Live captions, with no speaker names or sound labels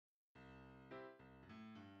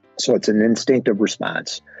So it's an instinctive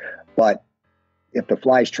response. But if the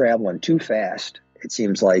fly's traveling too fast, it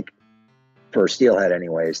seems like, for steelhead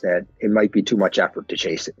anyways, that it might be too much effort to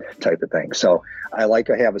chase it, type of thing. So I like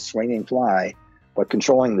to have a swinging fly, but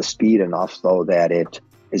controlling the speed enough so that it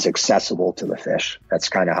is accessible to the fish. That's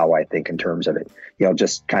kind of how I think in terms of it.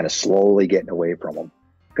 Just kind of slowly getting away from them.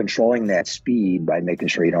 Controlling that speed by making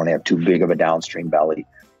sure you don't have too big of a downstream belly,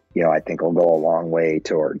 I think will go a long way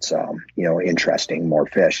towards, interesting more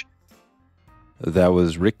fish. That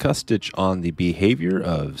was Rick Kustich on the behavior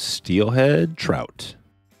of steelhead trout.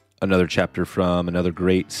 Another chapter from another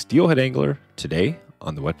great steelhead angler today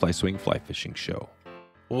on the Wet Fly Swing Fly Fishing Show.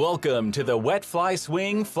 Welcome to the Wet Fly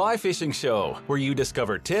Swing Fly Fishing Show, where you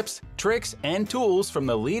discover tips, tricks, and tools from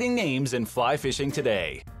the leading names in fly fishing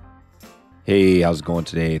today. Hey, how's it going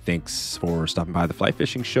today? Thanks for stopping by the Fly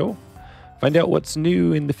Fishing Show. Find out what's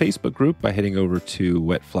new in the Facebook group by heading over to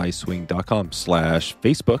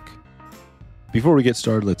wetflyswing.com/Facebook. Before we get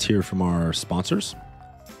started, let's hear from our sponsors.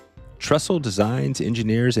 Trxstle designs,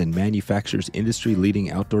 engineers, and manufactures industry-leading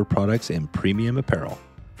outdoor products and premium apparel.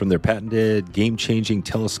 From their patented, game-changing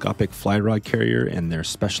telescopic fly rod carrier and their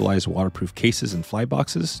specialized waterproof cases and fly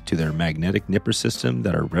boxes to their magnetic nipper system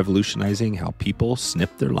that are revolutionizing how people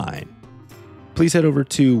snip their line. Please head over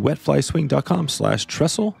to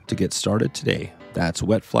wetflyswing.com/Trxstle to get started today. That's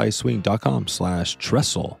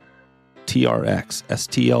wetflyswing.com/Trxstle,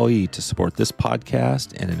 TRXSTLE, to support this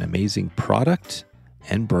podcast and an amazing product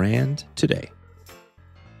and brand today.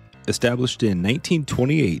 Established in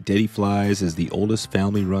 1928, Dette Flies is the oldest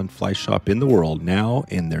family-run fly shop in the world, now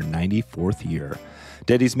in their 94th year.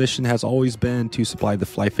 Dette's mission has always been to supply the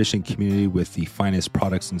fly fishing community with the finest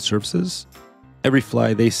products and services. Every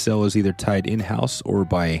fly they sell is either tied in-house or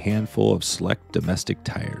by a handful of select domestic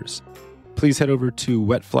tires. Please head over to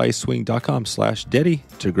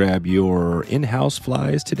wetflyswing.com/Dette to grab your in-house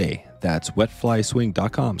flies today. That's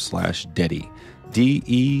wetflyswing.com/Dette,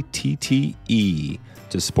 DETTE,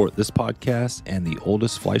 to support this podcast and the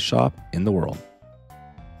oldest fly shop in the world.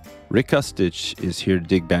 Rick Kustich is here to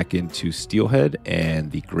dig back into steelhead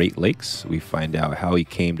and the Great Lakes. We find out how he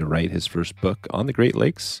came to write his first book on the Great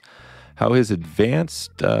Lakes, how his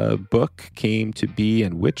advanced book came to be,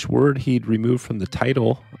 and which word he'd remove from the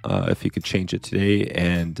title if he could change it today,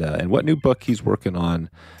 and what new book he's working on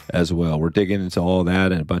as well. We're digging into all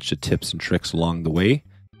that and a bunch of tips and tricks along the way.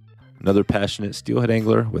 Another passionate steelhead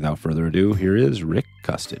angler. Without further ado, here is Rick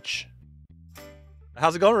Kustich.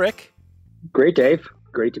 How's it going, Rick? Great, Dave.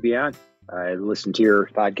 Great to be on. I listen to your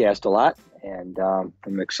podcast a lot, and I'm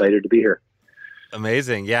excited to be here.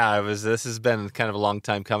 Amazing. Yeah, this has been kind of a long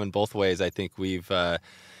time coming both ways. I think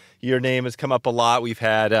your name has come up a lot. We've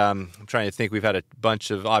had, I'm trying to think, we've had a bunch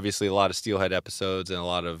of, obviously a lot of steelhead episodes and a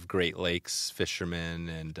lot of Great Lakes fishermen,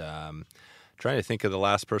 and trying to think of the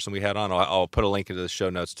last person we had on. I'll put a link into the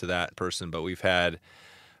show notes to that person, but we've had a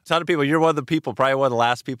ton of people. You're one of the people, probably one of the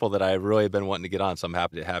last people that I've really been wanting to get on, so I'm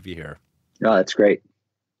happy to have you here. No, that's great.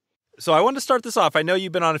 So I wanted to start this off. I know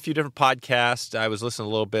you've been on a few different podcasts. I was listening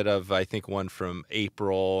a little bit of, I think, one from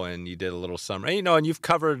April, and you did a little summary. And you've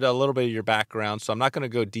covered a little bit of your background, so I'm not going to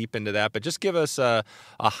go deep into that, but just give us a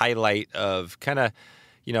highlight of kind of,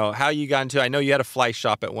 how you got into. I know you had a fly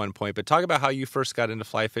shop at one point, but talk about how you first got into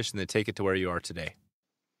fly fishing and then take it to where you are today.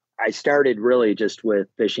 I started really just with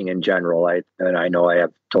fishing in general. I know I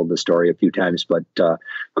have told the story a few times, but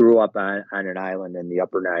grew up on an island in the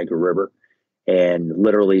Upper Niagara River, and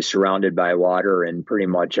literally surrounded by water, and pretty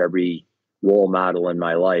much every role model in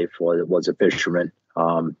my life was a fisherman.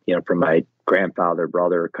 From my grandfather,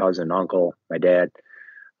 brother, cousin, uncle, my dad,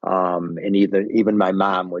 and even my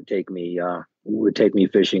mom would take me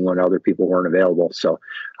fishing when other people weren't available. So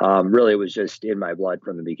really, it was just in my blood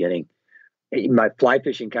from the beginning. My fly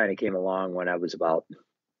fishing kind of came along when I was about,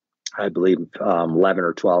 I believe, 11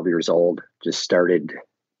 or 12 years old. Just started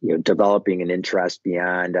developing an interest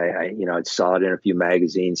beyond. I saw it in a few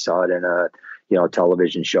magazines, saw it in a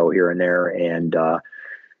television show here and there, and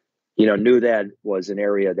knew that was an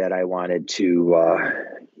area that I wanted to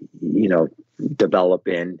develop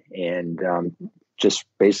in, and just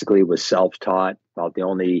basically was self-taught. About the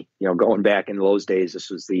only going back in those days, this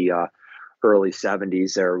was the early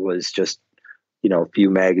 70s. There was just a few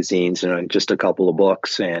magazines and just a couple of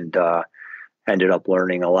books, and ended up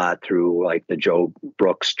learning a lot through like the Joe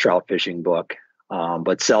Brooks trout fishing book,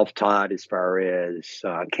 but self-taught as far as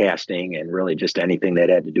casting and really just anything that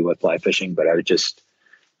had to do with fly fishing. But I just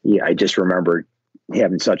remember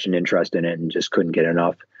having such an interest in it and just couldn't get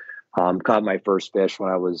enough. Caught my first fish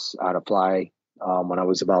when I was on a fly when I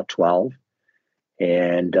was about 12.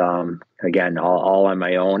 And again, all on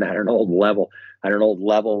my own at an old level. on an old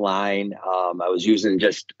level line. I was using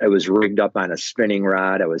it was rigged up on a spinning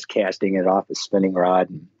rod. I was casting it off a spinning rod,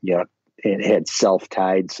 and it had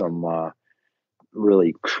self-tied some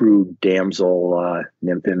really crude damsel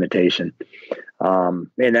nymph imitation. And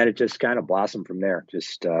then it just kind of blossomed from there.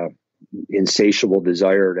 Just insatiable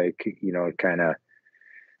desire to, kind of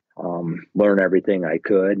learn everything I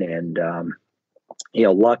could. And,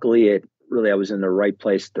 luckily I was in the right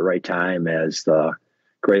place at the right time as the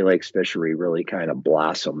Great Lakes fishery really kind of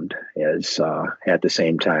blossomed at the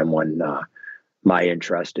same time when my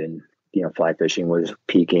interest in, fly fishing was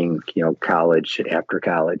peaking, college after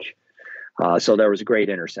college. So there was a great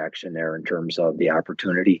intersection there in terms of the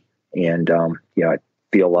opportunity. And, I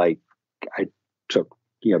feel like I took,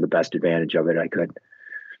 the best advantage of it I could.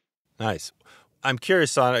 Nice. I'm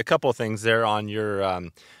curious on a couple of things there on your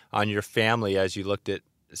family as you looked at.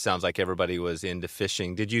 It sounds like everybody was into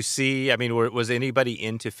fishing. Did you see? I mean, was anybody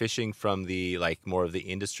into fishing from the more of the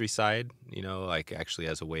industry side? Actually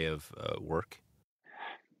as a way of work.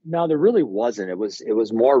 No, there really wasn't. It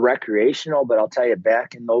was more recreational, but I'll tell you,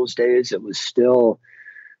 back in those days, it was still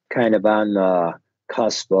kind of on the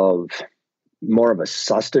cusp of more of a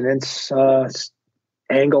sustenance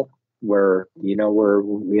angle. Where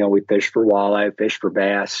we fished for walleye, fished for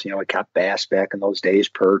bass. We caught bass back in those days,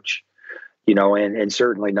 perch. And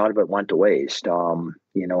certainly none of it went to waste. And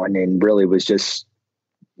then really was just,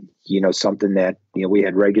 something that, we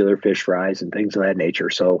had regular fish fries and things of that nature.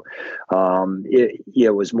 So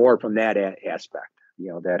it was more from that aspect,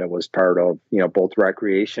 that it was part of, both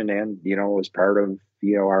recreation and, it was part of,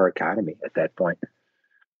 our economy at that point.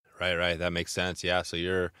 Right. That makes sense. Yeah. So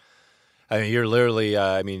you're literally,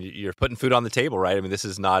 you're putting food on the table, right? I mean, this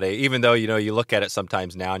is not even though, you look at it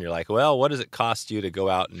sometimes now and you're like, well, what does it cost you to go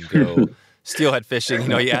out and go steelhead fishing?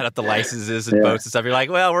 You add up the licenses and boats and stuff. You're like,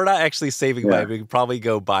 well, we're not actually saving money. We could probably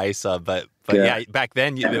go buy some, but back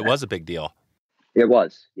then it was a big deal. It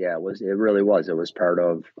was. Yeah, it was. It really was. It was part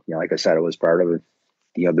of, like I said, it was part of,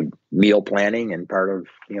 the meal planning and part of,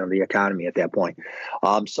 the economy at that point.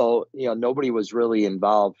 So, nobody was really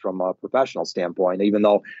involved from a professional standpoint, even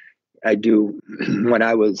though I do, when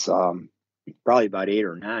I was probably about 8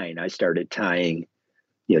 or 9, I started tying,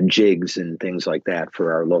 jigs and things like that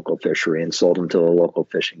for our local fishery and sold them to the local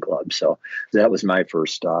fishing club. So that was my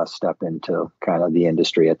first step into kind of the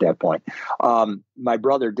industry at that point. My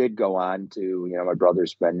brother did go on to, my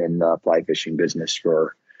brother's been in the fly fishing business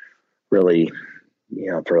for really,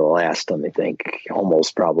 for the last, let me think,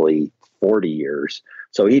 almost probably 40 years.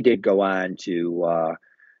 So he did go on to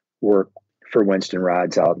work for Winston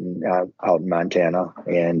Rods out in Montana,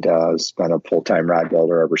 and has been a full-time rod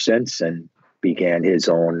builder ever since, and began his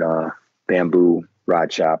own bamboo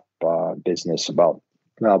rod shop business about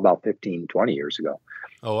 15, 20 years ago.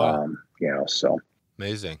 Oh, wow. So.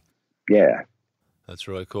 Amazing. Yeah. That's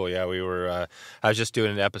really cool. Yeah, we were, I was just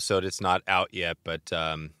doing an episode. It's not out yet, but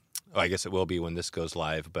I guess it will be when this goes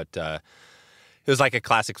live, but it was like a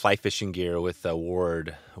classic fly fishing gear with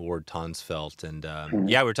Ward Tonsfeld. And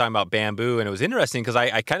we were talking about bamboo, and it was interesting because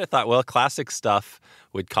I kind of thought, well, classic stuff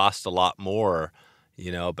would cost a lot more,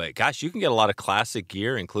 but gosh, you can get a lot of classic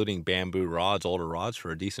gear, including bamboo rods, older rods, for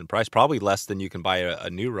a decent price, probably less than you can buy a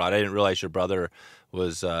new rod. I didn't realize your brother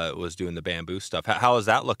was doing the bamboo stuff. How is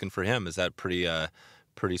that looking for him? Is that pretty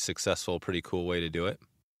successful, pretty cool way to do it?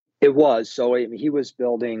 It was. So he was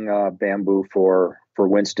building bamboo for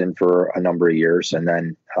Winston for a number of years, and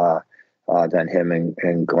then him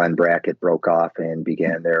and Glenn Brackett broke off and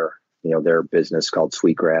began their business called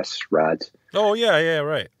Sweetgrass Rods. Oh yeah,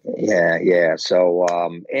 right. Yeah. So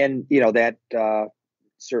that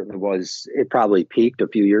certainly was. It probably peaked a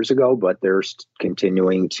few years ago, but they're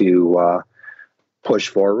continuing to push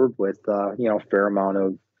forward with a fair amount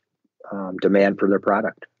of demand for their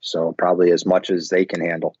product. So probably as much as they can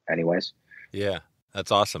handle anyways. Yeah,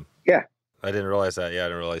 that's awesome. Yeah. I didn't realize that. Yeah, I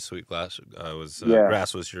didn't realize Sweetgrass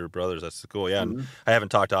Grass was your brother's. That's cool. Yeah, and I haven't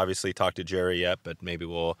talked to Jerry yet, but maybe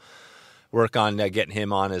we'll work on getting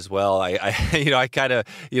him on as well. I kind of,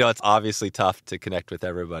 it's obviously tough to connect with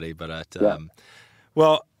everybody, but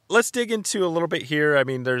well, let's dig into a little bit here. I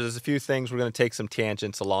mean, there's a few things. We're going to take some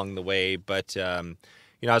tangents along the way, but I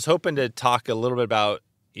was hoping to talk a little bit about.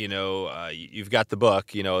 You've got the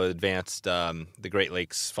book, Advanced, the Great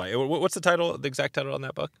Lakes Fly. What's the exact title on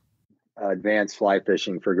that book? Advanced Fly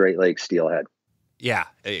Fishing for Great Lakes Steelhead. Yeah,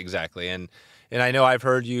 exactly. And I know I've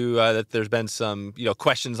heard you that there's been some,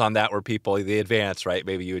 questions on that where people, the advanced, right?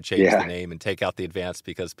 Maybe you would change the name and take out the advanced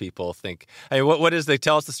because people think, what is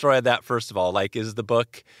tell us the story of that first of all? Like, is the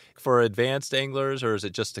book for advanced anglers or is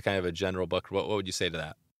it just a kind of a general book? What would you say to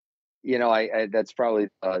that? I that's probably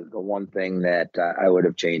the one thing that I would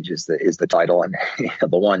have changed is the title. And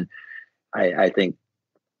the one I think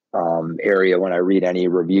area when I read any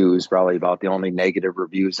reviews, probably about the only negative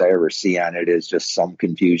reviews I ever see on it is just some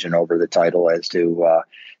confusion over the title as to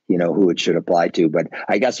who it should apply to. But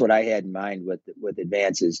I guess what I had in mind with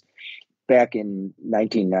Advance is back in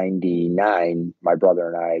 1999, my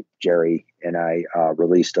brother and I, Jerry and I,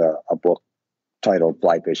 released a book titled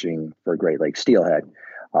Fly Fishing for Great Lakes Steelhead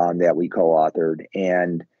that we co-authored.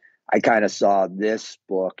 And I kind of saw this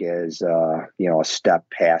book as, a step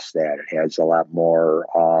past that. It has a lot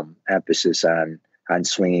more emphasis on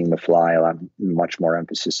swinging the fly, much more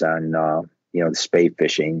emphasis on, the spey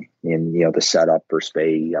fishing and, the setup for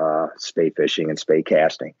spey fishing and spey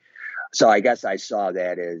casting. So I guess I saw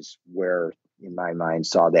that as where, in my mind,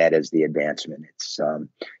 saw that as the advancement. It's,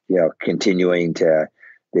 continuing to,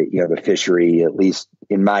 the fishery, at least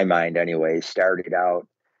in my mind anyway, started out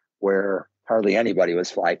where hardly anybody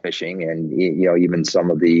was fly fishing. And, even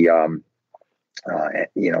some of the,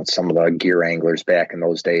 some of the gear anglers back in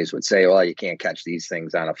those days would say, well, you can't catch these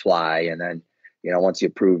things on a fly. And then, once you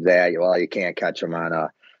prove that, well, you can't catch them on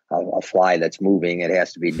a fly that's moving. It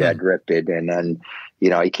has to be dead drifted. And then,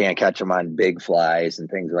 you can't catch them on big flies and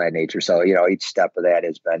things of that nature. So, each step of that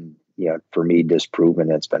has been, for me,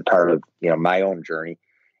 disproven. It's been part of, my own journey.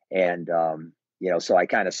 And, so I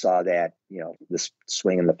kind of saw that, the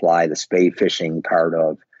swinging the fly, the spey fishing part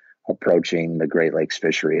of approaching the Great Lakes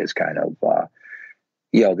fishery is kind of,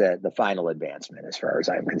 the final advancement as far as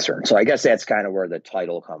I'm concerned. So I guess that's kind of where the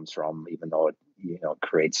title comes from, even though it,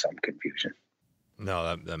 creates some confusion.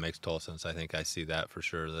 No, that makes total sense. I think I see that for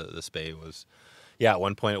sure. The spey was, at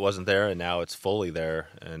one point it wasn't there, and now it's fully there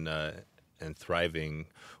and thriving.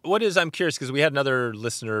 I'm curious, because we had another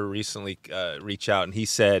listener recently reach out, and he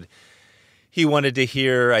said he wanted to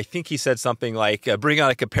hear, I think he said something like, bring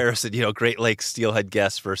on a comparison, Great Lakes steelhead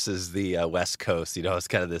guests versus the West Coast. It's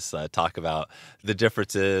kind of this talk about the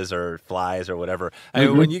differences or flies or whatever. I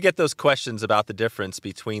mean, when you get those questions about the difference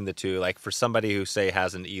between the two, like for somebody who, say,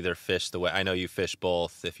 hasn't either fished I know you fish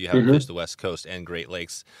both, if you haven't fished the West Coast and Great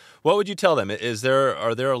Lakes, what would you tell them?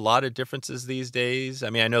 Are there a lot of differences these days? I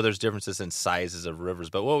mean, I know there's differences in sizes of rivers,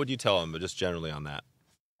 but what would you tell them just generally on that?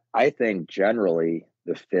 I think generally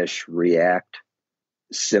the fish react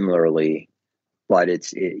similarly, but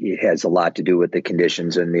it has a lot to do with the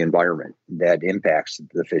conditions and the environment that impacts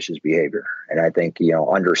the fish's behavior. And I think,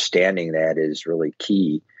 understanding that is really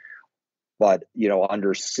key. But,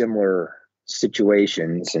 under similar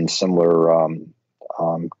situations and similar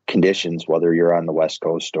conditions, whether you're on the West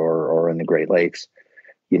Coast or in the Great Lakes,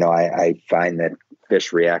 I find that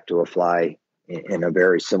fish react to a fly in a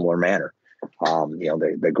very similar manner.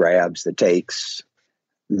 The grabs, the takes,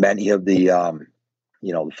 many of the,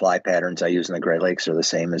 the fly patterns I use in the Great Lakes are the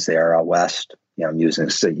same as they are out west. I'm using,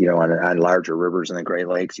 on larger rivers in the Great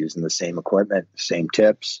Lakes, using the same equipment, same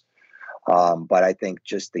tips. But I think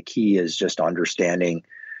just the key is just understanding,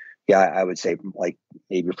 I would say, like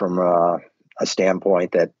maybe from a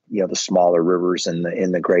standpoint that, the smaller rivers in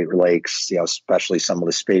the Great Lakes, especially some of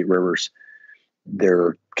the spey rivers,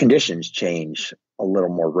 their conditions change a little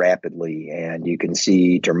more rapidly, and you can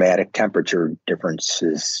see dramatic temperature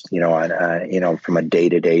differences, on from a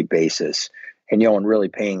day-to-day basis, and and really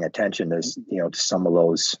paying attention to to some of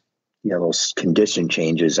those those condition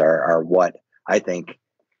changes are what I think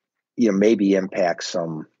maybe impacts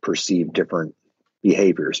some perceived different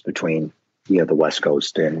behaviors between the West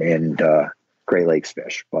Coast and Great Lakes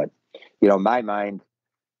fish. But in my mind,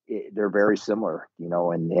 they're very similar,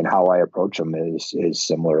 and how I approach them is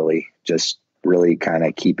similarly, just really kind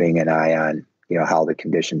of keeping an eye on, how the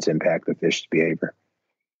conditions impact the fish's behavior.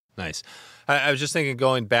 Nice. I was just thinking,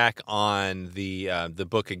 going back on the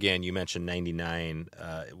book again, you mentioned 99.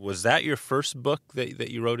 Was that your first book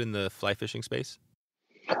that you wrote in the fly fishing space?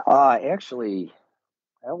 Actually,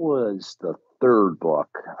 that was the third book.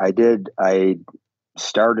 I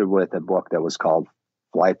started with a book that was called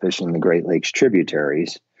Fly Fishing the Great Lakes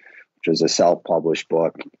Tributaries, which was a self-published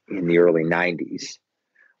book in the early 90s.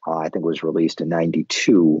 I think it was released in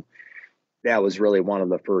 92. That was really one of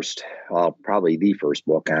the first, probably the first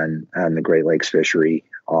book on the Great Lakes fishery.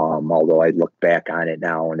 Although I look back on it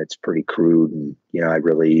now and it's pretty crude, and I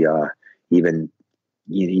really even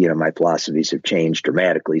my philosophies have changed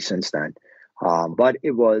dramatically since then. But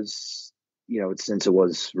it was, since it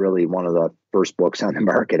was really one of the first books on the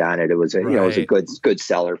market on it, it was it was a good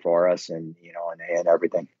seller for us, and and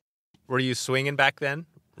everything. Were you swinging back then?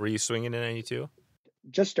 Were you swinging in 92?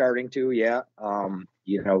 Just starting to, yeah. By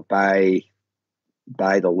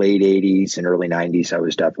the late 80s and early 90s, I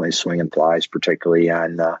was definitely swinging flies, particularly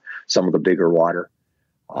on some of the bigger water.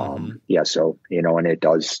 Yeah. So, and it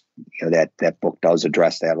does, that book does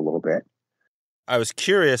address that a little bit. I was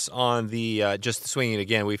curious on the just the swinging.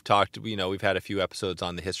 Again, we've talked, we've had a few episodes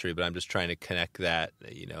on the history, but I'm just trying to connect that,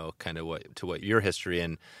 kind of what your history.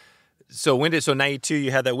 And so 92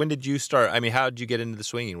 you had that. When did you start? I mean, how did you get into the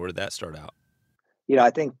swinging? Where did that start out? I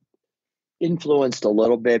think influenced a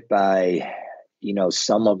little bit by,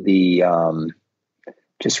 some of the,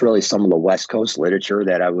 just really some of the West Coast literature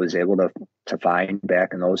that I was able to find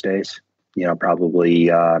back in those days.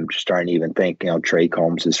 Probably I'm just trying to even think, Trey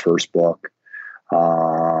Combs' first book,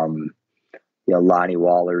 Lonnie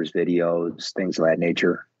Waller's videos, things of that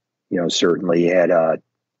nature, certainly had a,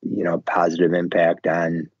 positive impact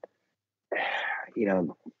on,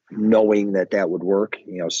 knowing that would work,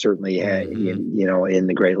 certainly, in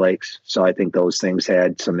the Great Lakes. So I think those things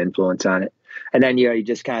had some influence on it. And then, you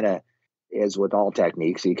just kind of, as with all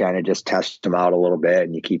techniques, you kind of just test them out a little bit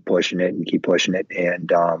and you keep pushing it and keep pushing it.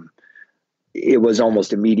 And, it was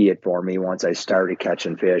almost immediate for me once I started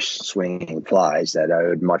catching fish, swinging flies, that I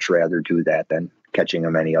would much rather do that than catching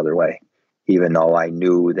them any other way. Even though I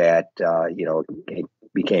knew that, it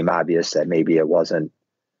became obvious that maybe it wasn't,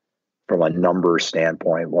 from a number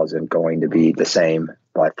standpoint, wasn't going to be the same,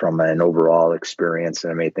 but from an overall experience.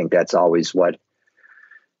 And I think that's always what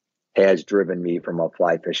has driven me from a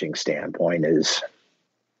fly fishing standpoint, is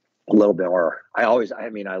a little bit more. I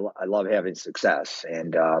love having success,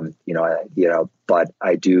 and, but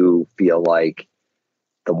I do feel like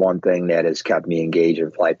the one thing that has kept me engaged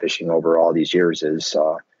in fly fishing over all these years is,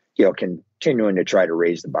 continuing to try to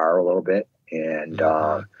raise the bar a little bit and,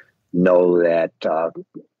 know that,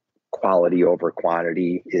 quality over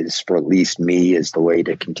quantity is, for at least me, is the way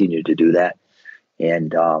to continue to do that.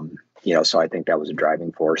 And, so I think that was a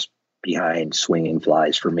driving force behind swinging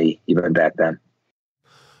flies for me, even back then.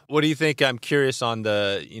 What do you think? I'm curious on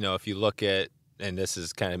the, if you look at, and this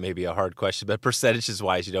is kind of maybe a hard question, but percentages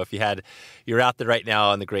wise, if you're out there right now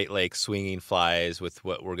on the Great Lakes swinging flies with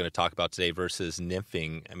what we're going to talk about today versus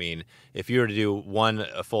nymphing. I mean, if you were to do one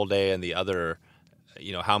a full day and the other,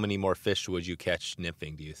 how many more fish would you catch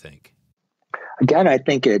nymphing, do you think? Again, I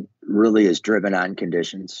think it really is driven on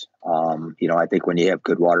conditions. I think when you have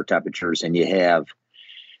good water temperatures and you have,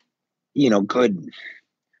 good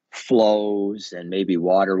flows and maybe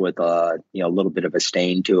water with a, little bit of a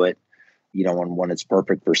stain to it, when it's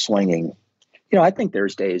perfect for swinging, I think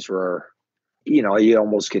there's days where, you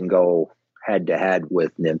almost can go head to head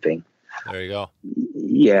with nymphing. There you go.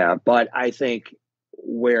 Yeah. But I think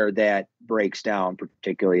where that breaks down,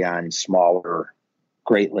 particularly on smaller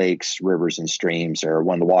Great Lakes, rivers and streams, or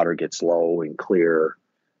when the water gets low and clear,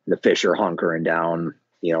 the fish are hunkering down,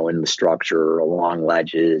 in the structure, along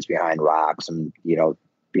ledges, behind rocks, and,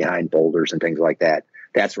 behind boulders and things like that.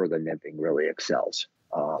 That's where the nymphing really excels,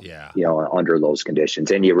 under those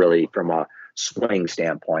conditions. And you really, from a swing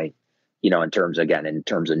standpoint, in terms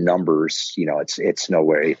of numbers, it's no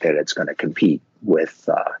way that it's going to compete with,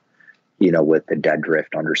 with the dead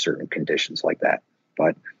drift under certain conditions like that.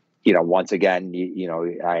 But, once again,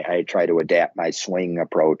 I try to adapt my swing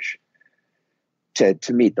approach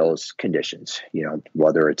to meet those conditions,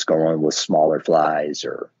 whether it's going with smaller flies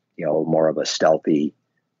or, more of a stealthy,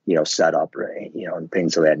 setup, and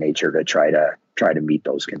things of that nature to try to meet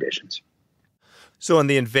those conditions. So in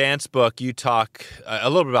the advanced book, you talk a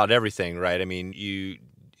little bit about everything, right? I mean,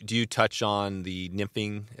 do you touch on the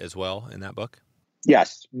nymphing as well in that book?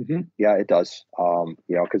 Yes. Mm-hmm. Yeah, it does.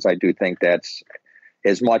 Because I do think that's,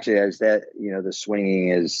 as much as that, the swinging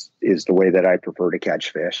is the way that I prefer to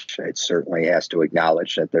catch fish, it certainly has to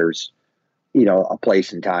acknowledge that there's, a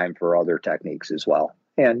place and time for other techniques as well.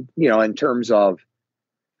 And, in terms of,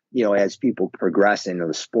 as people progress into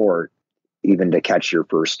the sport, even to catch your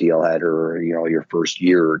first steelhead or, your first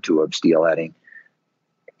year or two of steelheading,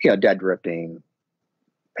 dead drifting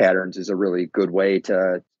patterns is a really good way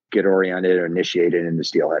to get oriented or initiated into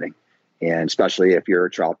steelheading. And especially if you're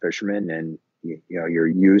a trout fisherman and, you're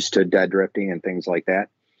used to dead drifting and things like that,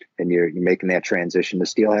 and you're making that transition to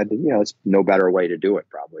steelhead, it's no better way to do it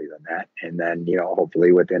probably than that. And then,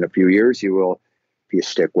 hopefully within a few years, you will, if you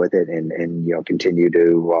stick with it and continue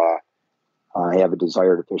to have a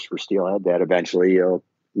desire to fish for steelhead, that eventually you'll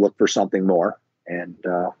look for something more. And,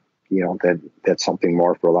 that's something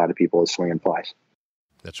more for a lot of people is swinging flies.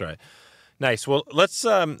 That's right. Nice. Well, let's,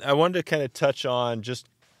 I wanted to kind of touch on, just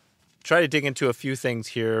try to dig into a few things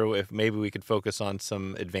here. If maybe we could focus on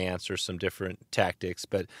some advanced or some different tactics,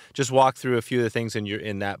 but just walk through a few of the things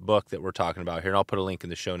in that book that we're talking about here. And I'll put a link in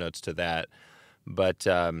the show notes to that. But,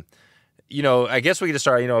 I guess we could just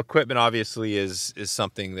start, equipment obviously is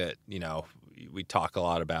something that, we talk a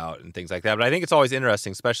lot about and things like that. But I think it's always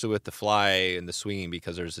interesting, especially with the fly and the swinging,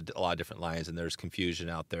 because there's a lot of different lines and there's confusion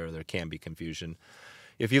out there. There can be confusion.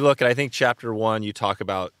 If you look at, I think, Chapter 1, you talk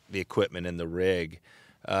about the equipment and the rig.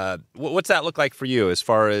 What's that look like for you as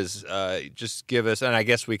far as just give us, and I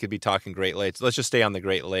guess we could be talking Great Lakes. Let's just stay on the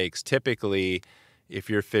Great Lakes. Typically, if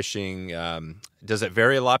you're fishing, does it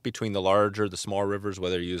vary a lot between the larger, the small rivers,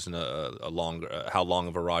 whether you're using a longer, how long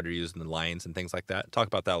of a rod you're using, the lines and things like that? Talk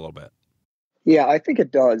about that a little bit. Yeah, I think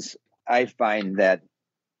it does. I find that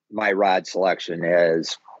my rod selection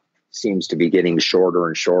seems to be getting shorter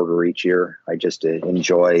and shorter each year. I just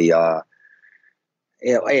enjoy,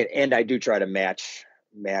 and I do try to match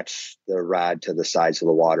the rod to the size of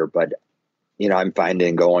the water, but I'm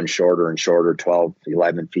finding going shorter and shorter, 12,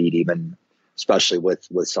 11 feet, even, especially with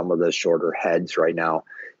some of the shorter heads right now.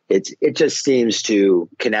 It just seems to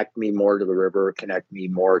connect me more to the river, connect me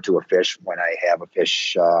more to a fish when I have a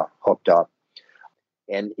fish hooked up.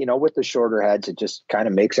 And, with the shorter heads, it just kind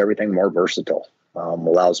of makes everything more versatile.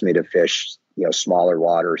 Allows me to fish, smaller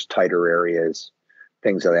waters, tighter areas,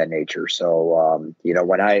 things of that nature. So,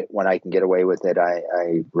 when I can get away with it,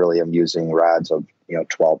 I really am using rods of,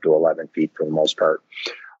 12 to 11 feet for the most part.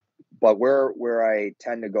 But where I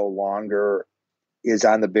tend to go longer is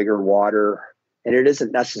on the bigger water. And it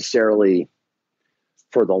isn't necessarily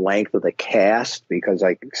for the length of the cast, because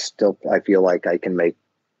I feel like I can make,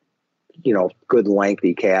 good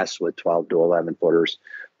lengthy casts with 12 to 11 footers.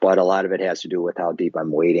 But a lot of it has to do with how deep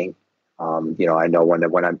I'm wading. I know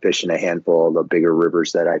when I'm fishing a handful of the bigger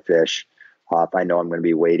rivers that I fish, if I know I'm going to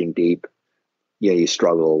be wading deep, you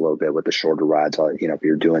struggle a little bit with the shorter rods, if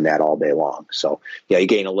you're doing that all day long. So, you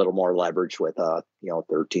gain a little more leverage with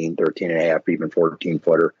 13 and a half, even 14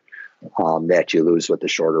 footer that you lose with the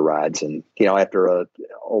shorter rods. And,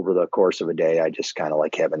 over the course of a day, I just kind of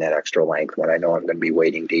like having that extra length when I know I'm going to be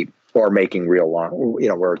wading deep or making real long,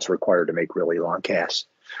 where it's required to make really long casts.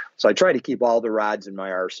 So I try to keep all the rods in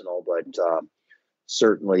my arsenal, but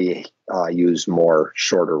certainly use more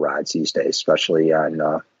shorter rods these days, especially on,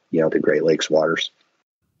 the Great Lakes waters.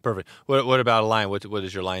 Perfect. What about a line? What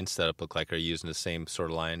does your line setup look like? Are you using the same sort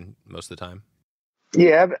of line most of the time?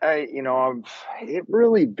 Yeah, it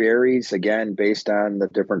really varies, again, based on the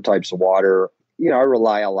different types of water. I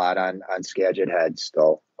rely a lot on Skagit heads,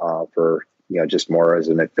 though, for, just more as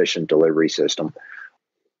an efficient delivery system.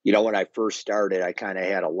 When I first started, I kind of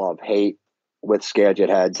had a love-hate with Skagit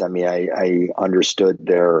heads. I mean, I understood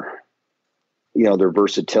their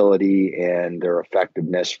versatility and their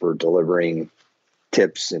effectiveness for delivering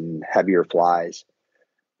tips and heavier flies.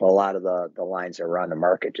 But a lot of the lines that were on the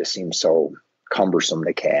market just seemed so cumbersome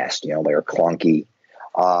to cast. They're clunky.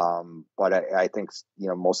 But I think,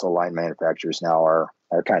 most of the line manufacturers now are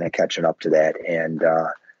kind of catching up to that and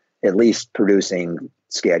at least producing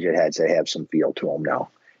Skagit heads that have some feel to them now.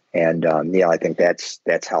 And, I think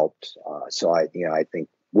that's helped. So I think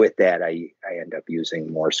with that, I end up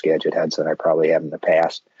using more Skagit heads than I probably have in the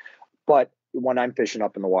past. But when I'm fishing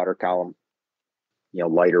up in the water column,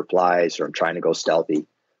 lighter flies, or I'm trying to go stealthy,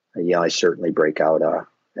 I certainly break out a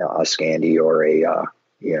Scandi or a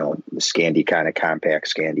Scandi kind of compact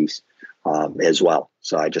Scandis as well.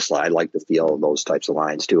 So I like the feel of those types of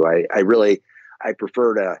lines too. I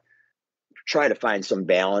prefer to try to find some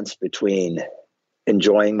balance between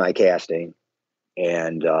enjoying my casting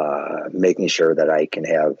and making sure that I can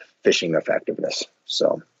have fishing effectiveness.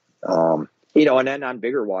 So, and then on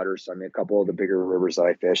bigger waters, I mean, a couple of the bigger rivers that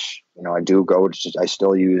I fish, I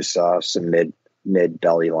still use some mid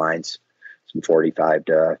belly lines, some 45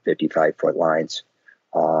 to 55 foot lines,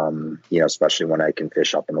 especially when I can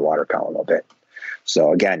fish up in the water column a bit.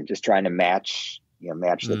 So again, just trying to match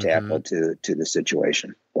the tackle to the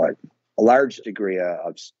situation, but a large degree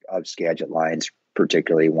of Skagit lines,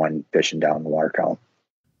 particularly when fishing down the water column.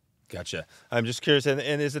 Gotcha. I'm just curious, and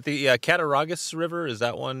is it the Cattaraugus River? Is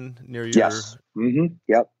that one near your? Yes. Mm-hmm.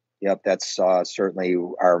 Yep. That's certainly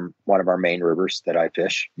one of our main rivers that I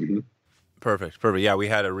fish. Mm-hmm. Perfect. Yeah, we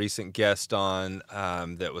had a recent guest on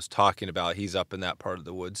that was talking about, he's up in that part of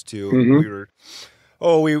the woods too.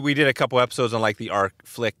 Mm-hmm. We did a couple episodes on like the Arc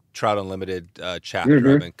Flick Trout Unlimited chapter. Mm-hmm.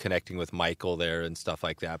 I've been connecting with Michael there and stuff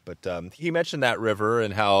like that. But he mentioned that river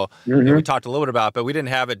and how we talked a little bit about it, but we didn't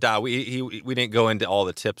have it down. We didn't go into all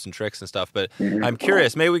the tips and tricks and stuff. But I'm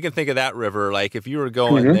curious, maybe we can think of that river, like if you were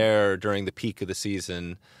going there during the peak of the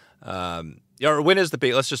season, or when is the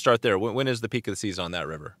peak? Let's just start there. When is the peak of the season on that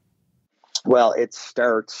river? Well, it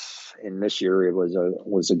starts in this year. It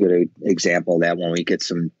was a good example of that when we get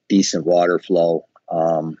some decent water flow.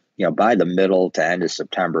 By the middle to end of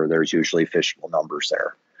September, there's usually fishable numbers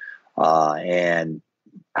there. And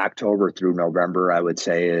October through November, I would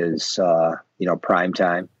say, is prime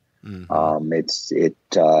time. It's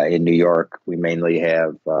in New York. We mainly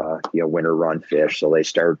have winter run fish, so they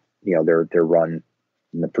start their run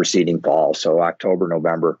in the preceding fall. So October,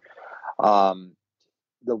 November.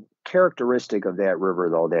 The characteristic of that river,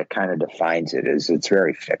 though, that kind of defines it is it's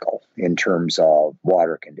very fickle in terms of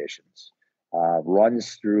water conditions.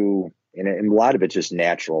 Runs through, and a lot of it's just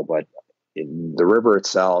natural, but in the river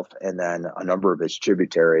itself, and then a number of its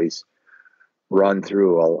tributaries run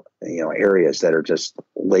through areas that are just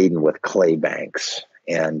laden with clay banks,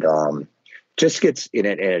 and just gets in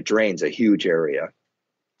it, and it drains a huge area.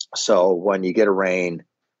 So when you get a rain,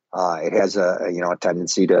 it has a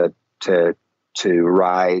tendency to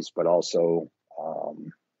rise, but also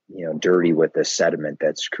dirty with the sediment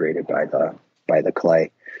that's created by the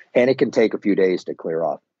clay, and it can take a few days to clear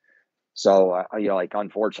off. So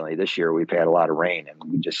unfortunately this year we've had a lot of rain,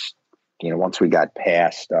 and we just once we got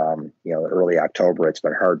past early October, it's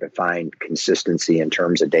been hard to find consistency in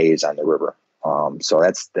terms of days on the river. So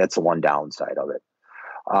that's the one downside of it.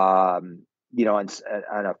 On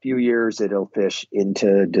a few years it'll fish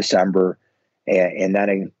into December. And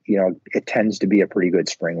then, it tends to be a pretty good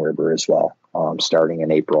spring river as well, starting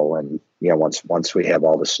in April. And, once we have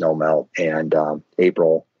all the snow melt, and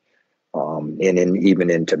April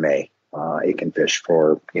even into May, it can fish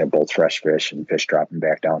for, both fresh fish and fish dropping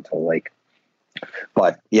back down to the lake.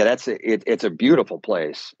 But yeah, it's a beautiful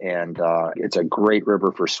place, and it's a great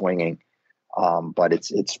river for swinging. But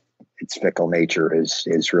its fickle nature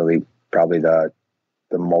is really probably the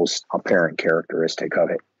most apparent characteristic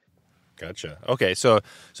of it. Gotcha. Okay, so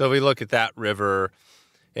if we look at that river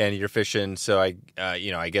and you're fishing, so I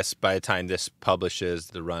guess by the time this publishes,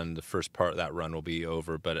 the first part of that run will be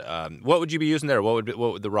over. But what would you be using there? What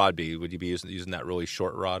would the rod be? Would you be using that really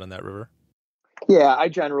short rod on that river? Yeah, I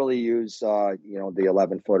generally use the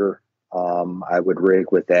 11-footer. I would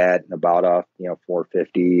rig with that and about a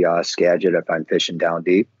 450 Skagit if I'm fishing down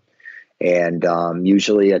deep, and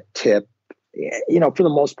usually a tip. For the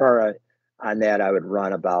most part. On that, I would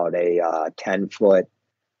run about a 10-foot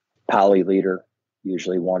poly leader,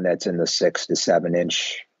 usually one that's in the 6 to 7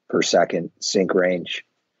 inch per second sink range.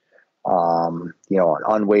 An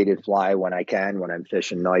unweighted fly when I'm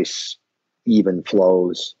fishing nice, even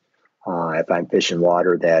flows. If I'm fishing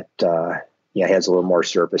water that has a little more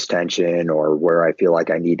surface tension, or where I feel like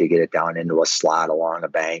I need to get it down into a slot along a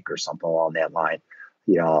bank or something along that line,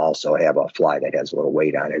 I'll also have a fly that has a little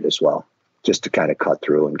weight on it as well, just to kind of cut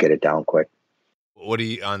through and get it down quick.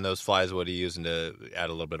 On those flies, what are you using to add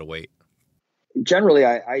a little bit of weight? Generally,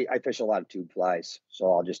 I fish a lot of tube flies,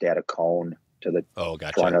 so I'll just add a cone to the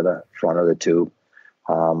front of the tube.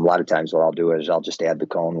 A lot of times what I'll do is I'll just add the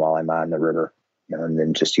cone while I'm on the river, and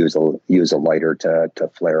then just use a lighter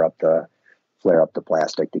to flare up the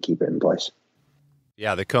plastic to keep it in place.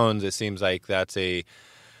 Yeah, the cones, it seems like that's a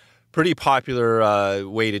pretty popular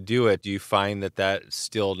way to do it. Do you find that that's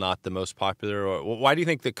still not the most popular? Or why do you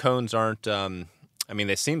think the cones aren't?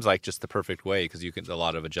 It seems like just the perfect way, because you get a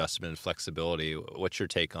lot of adjustment and flexibility. What's your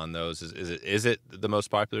take on those? Is it the most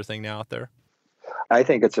popular thing now out there? I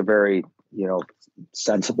think it's a very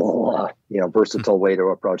sensible, versatile way to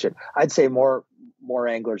approach it. I'd say more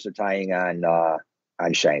anglers are tying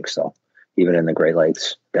on shanks, though, even in the Great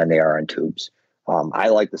Lakes, than they are on tubes. I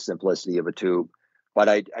like the simplicity of a tube. But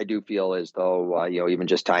I do feel as though, even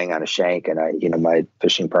just tying on a shank, and my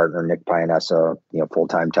fishing partner, Nick Pianessa,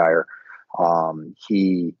 full-time tyer,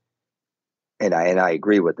 he, and I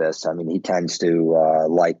agree with this. He tends to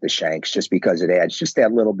like the shanks just because it adds just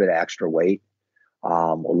that little bit of extra weight,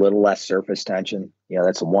 a little less surface tension.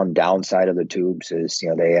 That's the one downside of the tubes is,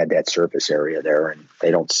 they add that surface area there, and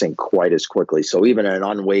they don't sink quite as quickly. So even an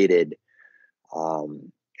unweighted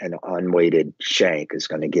shank is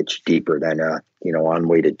going to get you deeper than a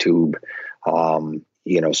unweighted tube.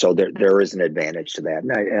 So there is an advantage to that,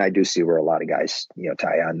 and I do see where a lot of guys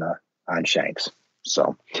tie on shanks.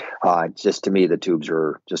 So just to me, the tubes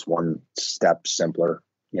are just one step simpler,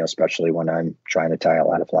 especially when I'm trying to tie a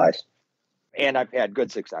lot of flies. And I've had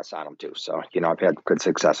good success on them too. So I've had good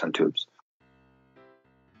success on tubes.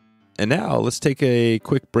 And now let's take a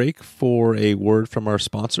quick break for a word from our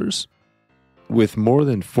sponsors. With more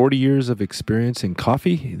than 40 years of experience in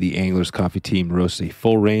coffee, the Anglers Coffee Team roasts a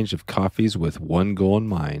full range of coffees with one goal in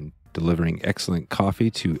mind, delivering excellent coffee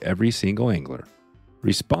to every single angler.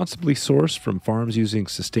 Responsibly sourced from farms using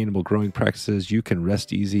sustainable growing practices, you can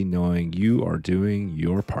rest easy knowing you are doing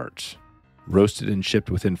your part. Roasted and shipped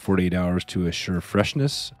within 48 hours to assure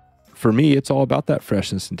freshness. For me, it's all about that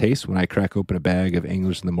freshness and taste. When I crack open a bag of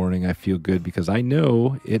Anglers in the morning, I feel good because I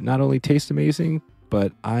know it not only tastes amazing,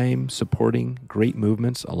 but I'm supporting great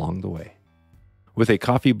movements along the way. With a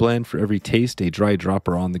coffee blend for every taste, a dry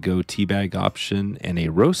dropper on-the-go tea bag option, and a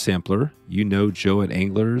roast sampler, you know Joe at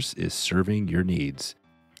Anglers is serving your needs.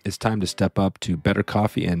 It's time to step up to better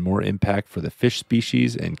coffee and more impact for the fish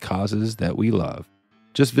species and causes that we love.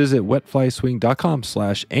 Just visit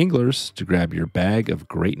wetflyswing.com/anglers to grab your bag of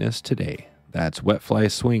greatness today. That's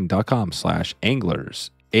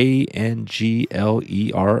wetflyswing.com/anglers,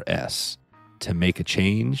 ANGLERS, to make a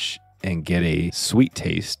change and get a sweet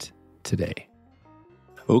taste today.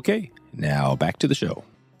 Okay, now back to the show.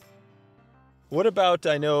 What about,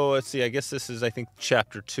 I guess this is,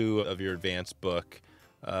 chapter 2 of your advanced book.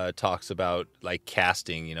 Talks about like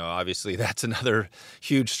casting, obviously that's another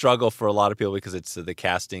huge struggle for a lot of people because the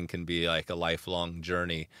casting can be like a lifelong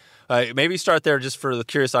journey. Maybe start there just for the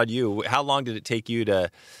curious on you. How long did it take you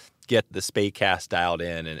to get the Spey cast dialed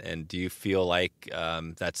in? And do you feel like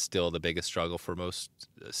that's still the biggest struggle for most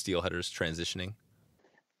steelheaders transitioning?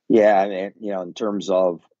 Yeah, I mean, in terms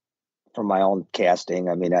of from my own casting,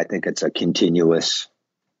 I mean, I think it's a continuous.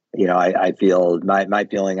 I feel my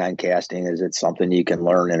feeling on casting is it's something you can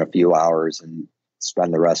learn in a few hours and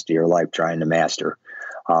spend the rest of your life trying to master.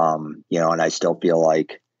 And I still feel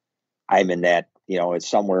like I'm in that, it's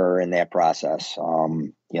somewhere in that process.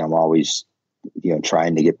 I'm always,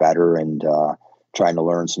 trying to get better and trying to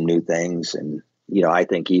learn some new things. And, I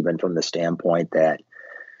think even from the standpoint that,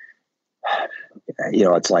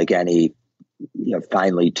 it's like any,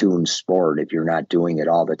 finely tuned sport. If you're not doing it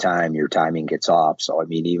all the time, your timing gets off. So, I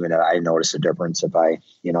mean, even I notice a difference if I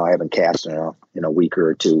haven't cast in a week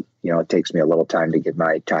or two, it takes me a little time to get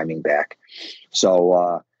my timing back.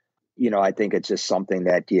 So, I think it's just something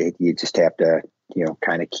that you just have to,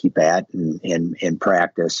 kind of keep at and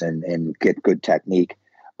practice and get good technique.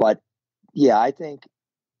 But yeah, I think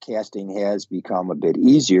casting has become a bit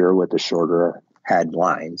easier with the shorter head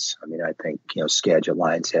lines. I mean, I think, Skagit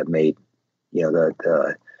lines have made, I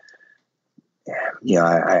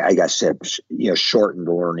guess shortened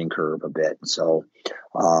the learning curve a bit. So,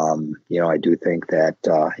 I do think that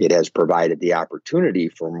it has provided the opportunity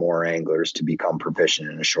for more anglers to become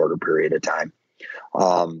proficient in a shorter period of time.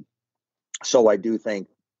 So I do think,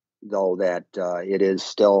 though, that it is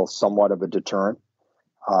still somewhat of a deterrent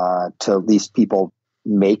to at least people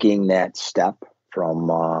making that step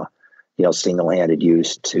from, single-handed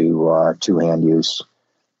use to two-hand use.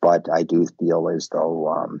 But I do feel as though,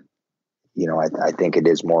 I think it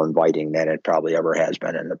is more inviting than it probably ever has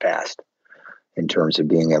been in the past in terms of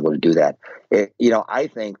being able to do that. I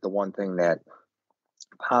think the one thing that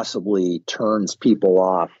possibly turns people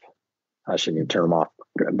off, I shouldn't turn them off,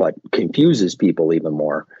 but confuses people even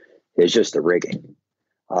more is just the rigging.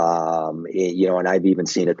 And I've even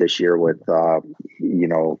seen it this year with,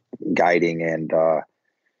 guiding and, a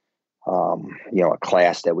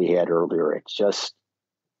class that we had earlier. It's just,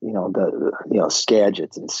 the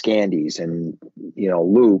Skagits and Scandies and,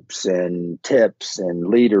 loops and tips and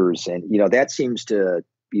leaders. And, that seems to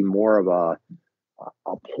be more of a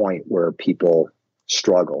point where people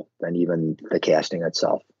struggle than even the casting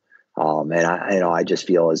itself. And I just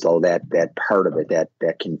feel as though that part of it,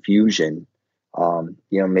 that confusion,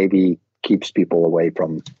 maybe keeps people away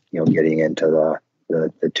from, getting into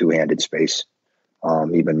the two-handed space,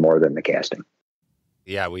 even more than the casting.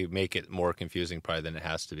 Yeah, we make it more confusing probably than it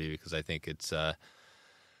has to be because I think it's, I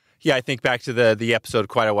think back to the episode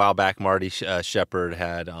quite a while back Marty Shepard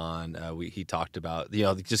had on, he talked about,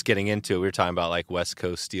 just getting into it. We were talking about like West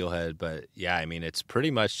Coast steelhead, but yeah, I mean, it's pretty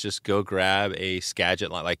much just go grab a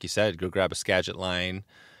Skagit line, like you said, go grab a Skagit line,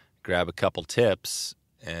 grab a couple tips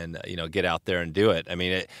and, get out there and do it. I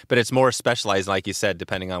mean, but it's more specialized, like you said,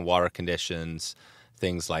 depending on water conditions,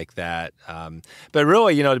 things like that. But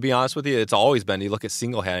really, to be honest with you, it's always been, you look at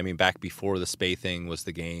single hand, I mean, back before the Spey thing was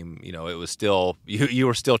the game, it was still, you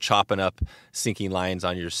were still chopping up sinking lines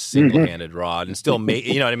on your single-handed rod and still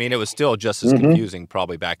it was still just as confusing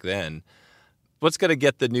probably back then. What's going to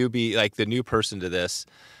get the newbie, like the new person to this,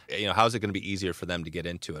 how's it going to be easier for them to get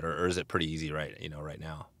into it? Or is it pretty easy right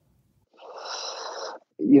now?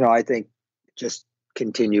 I think just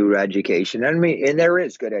continued education. I mean, and there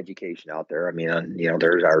is good education out there. I mean,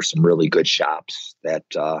 there are some really good shops that,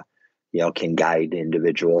 can guide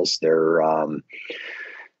individuals. There,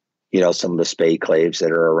 some of the Spey claves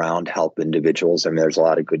that are around help individuals. I mean, there's a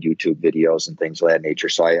lot of good YouTube videos and things of that nature.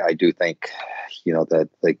 So I do think,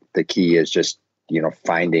 that the key is just,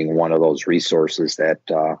 finding one of those resources that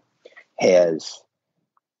has,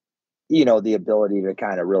 the ability to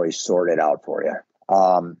kind of really sort it out for you.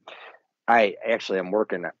 I actually am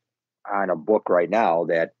working on a book right now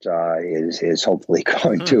that is hopefully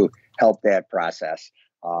going to help that process.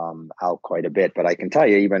 out quite a bit. But I can tell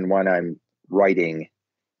you, even when I'm writing,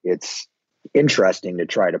 it's interesting to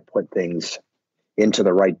try to put things into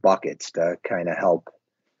the right buckets to kind of help,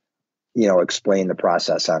 explain the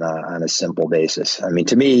process on a simple basis. I mean,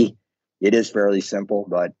 to me, it is fairly simple,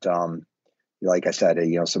 but like I said,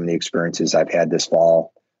 some of the experiences I've had this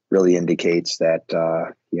fall really indicates that,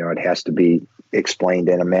 it has to be explained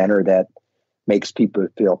in a manner that makes people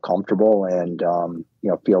feel comfortable and,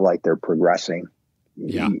 feel like they're progressing,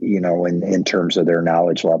 in terms of their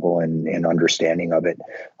knowledge level and understanding of it,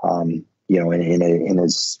 in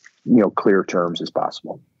as, clear terms as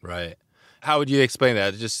possible. Right. How would you explain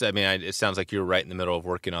that? It sounds like you're right in the middle of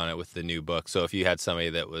working on it with the new book. So if you had somebody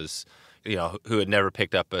that was, who had never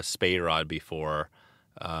picked up a Spey rod before,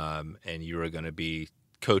 and you were going to be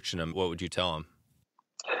coaching them, what would you tell them?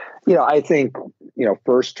 I think,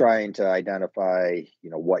 first trying to identify,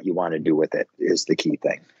 what you want to do with it is the key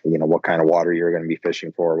thing. What kind of water you're going to be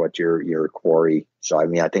fishing for, what's your quarry. So,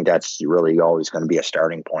 I think that's really always going to be a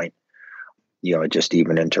starting point. Just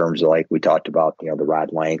even in terms of, like we talked about, the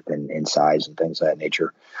rod length and size and things of that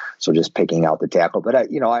nature. So just picking out the tackle. But,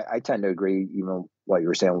 I tend to agree, even what you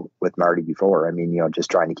were saying with Marty before. I mean,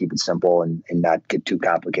 just trying to keep it simple and not get too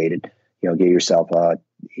complicated. Get yourself,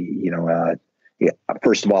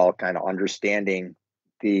 first of all, kind of understanding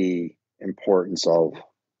the importance of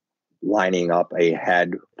lining up a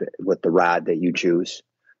head with the rod that you choose.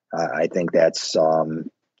 I think that's,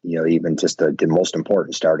 even just the most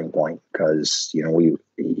important starting point, because,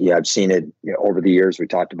 I've seen it over the years. We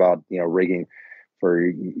talked about, rigging for,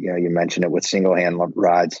 you mentioned it with single hand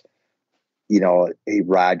rods. A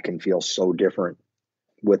rod can feel so different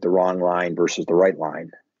with the wrong line versus the right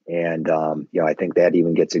line. And, I think that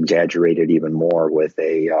even gets exaggerated even more with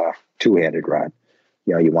a two-handed rod.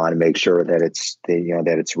 You want to make sure that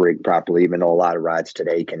it's rigged properly, even though a lot of rods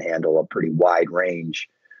today can handle a pretty wide range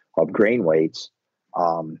of grain weights.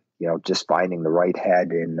 Just finding the right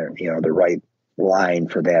head and the right line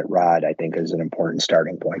for that rod, I think, is an important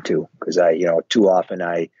starting point too. Because too often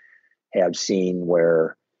I have seen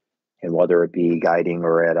where, and whether it be guiding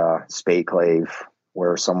or at a Spey clave,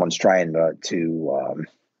 where someone's trying to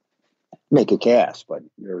make a cast, but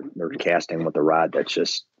they're casting with a rod that's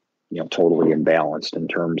just, totally imbalanced in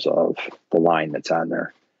terms of the line that's on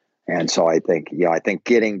there. And so I think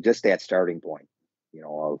getting just that starting point,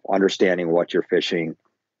 of understanding what you're fishing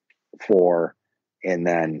for, and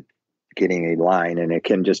then getting a line. And it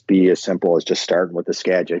can just be as simple as just starting with the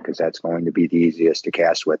Skagit, because that's going to be the easiest to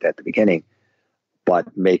cast with at the beginning,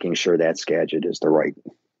 but making sure that Skagit is the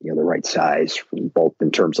right size, both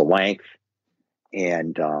in terms of length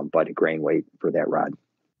and but a grain weight for that rod.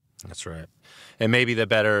 That's right. And maybe the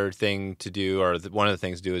better thing to do, or one of the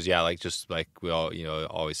things to do, is just like we all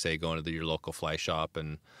always say, go into your local fly shop,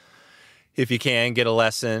 and if you can get a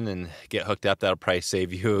lesson and get hooked up, that'll probably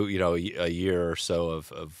save you a year or so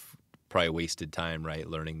of probably wasted time, right?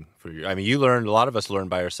 Learning a lot of us learn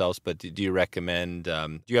by ourselves, but do you recommend,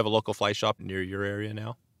 do you have a local fly shop near your area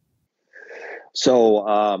now?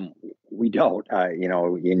 So we don't,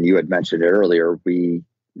 and you had mentioned it earlier,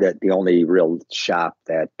 that the only real shop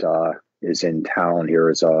that is in town here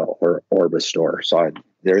is a Orvis store. So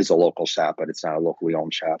there is a local shop, but it's not a locally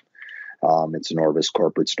owned shop. It's an Orvis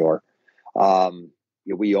corporate store.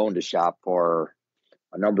 We owned a shop for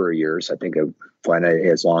a number of years. I think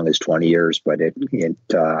as long as 20 years, but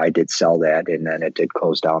I did sell that, and then it did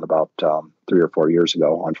close down about 3 or 4 years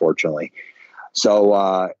ago, unfortunately.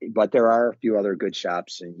 So, but there are a few other good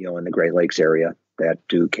shops in the Great Lakes area that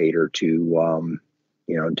do cater to,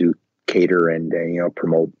 and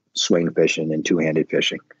promote swing fishing and two-handed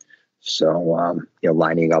fishing. So,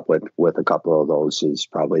 lining up with a couple of those is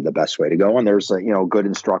probably the best way to go. And there's, good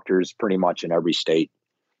instructors pretty much in every state,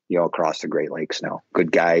 across the Great Lakes now.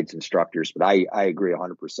 Good guides, instructors. But I agree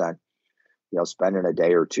 100%. Spending a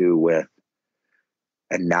day or two with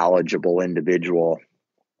a knowledgeable individual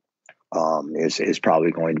is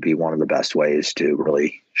probably going to be one of the best ways to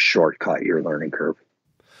really shortcut your learning curve.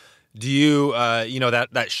 Do you,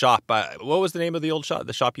 that shop, what was the name of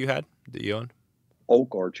the shop you had that you owned?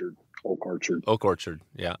 Oak Orchard,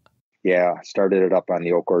 yeah. Yeah, started it up on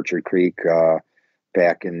the Oak Orchard Creek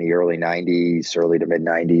back in the early to mid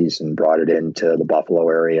 90s, and brought it into the Buffalo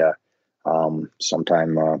area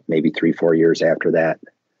sometime maybe 3-4 years after that.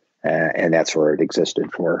 And that's where it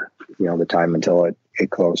existed for, the time until it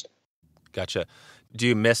closed. Gotcha. Do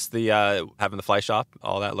you miss the having the fly shop,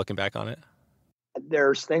 all that, looking back on it?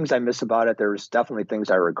 There's things I miss about it. There's definitely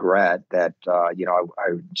things I regret that, I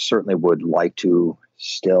certainly would like to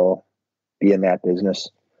still be in that business.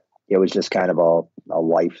 it was just kind of a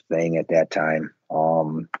life thing at that time.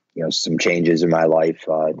 Some changes in my life,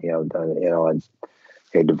 and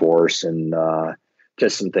a divorce and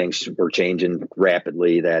just some things were changing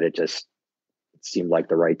rapidly that it seemed like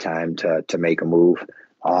the right time to make a move.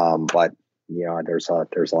 But there's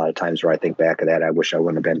a lot of times where I think back of that. I wish I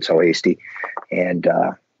wouldn't have been so hasty and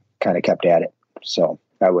kind of kept at it. So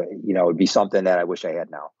I would, it would be something that I wish I had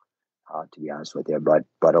now, to be honest with you, but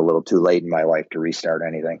a little too late in my life to restart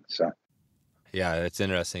anything. So. Yeah, it's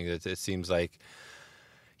interesting. It seems like,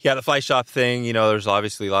 the fly shop thing, there's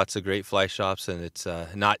obviously lots of great fly shops and it's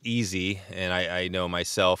not easy. And I know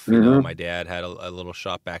myself, my dad had a little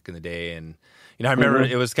shop back in the day. And, I remember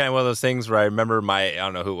it was kind of one of those things where I remember I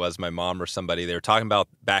don't know who it was, my mom or somebody, they were talking about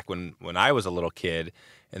back when I was a little kid,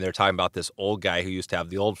 and they were talking about this old guy who used to have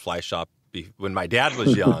the old fly shop when my dad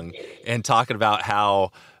was young and talking about how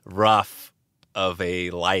rough of a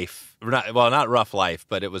life, not rough life,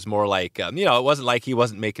 but it was more like, it wasn't like he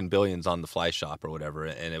wasn't making billions on the fly shop or whatever,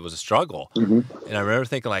 and it was a struggle. And I remember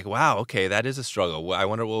thinking like, wow, okay, that is a struggle. I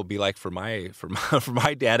wonder what it will be like for my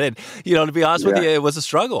dad. And, to be honest with you, it was a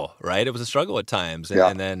struggle, right? It was a struggle at times.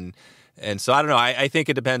 And so I don't know. I think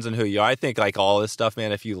it depends on who you are. I think like all this stuff,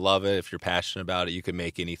 man, if you love it, if you're passionate about it, you can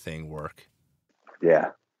make anything work.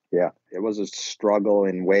 Yeah. Yeah. It was a struggle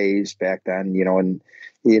in ways back then, and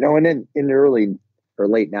in the early or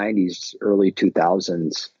late 90s, early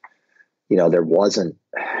 2000s,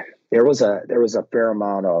 there was a fair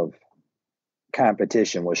amount of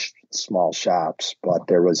competition with small shops, but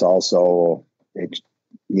there was also, it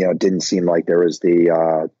didn't seem like there was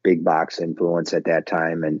the big box influence at that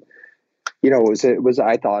time. And, it was,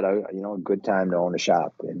 I thought, a good time to own a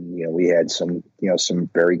shop. And, we had some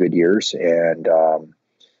very good years and,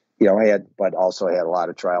 but also had a lot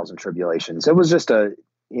of trials and tribulations. It was just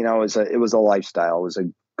it was a lifestyle. It was a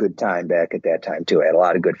good time back at that time too. I had a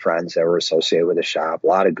lot of good friends that were associated with the shop, a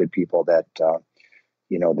lot of good people that,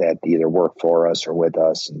 that either worked for us or with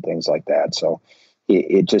us and things like that. So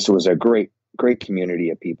it just was a great community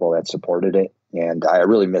of people that supported it. And I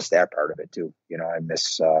really miss that part of it too. I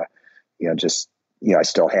miss, I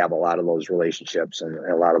still have a lot of those relationships and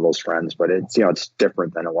a lot of those friends, but it's, it's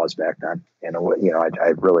different than it was back then. And,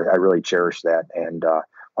 I really cherish that. And,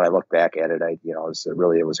 when I look back at it, it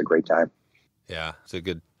was a great time. Yeah. It's a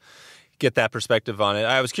good, get that perspective on it.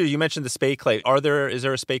 I was curious, you mentioned the Spey clave. Is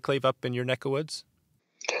there a Spey clave up in your neck of woods?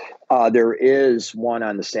 There is one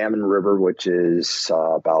on the Salmon River, which is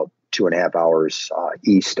about 2.5 hours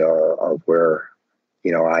east of where,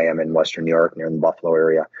 I am in Western New York, near the Buffalo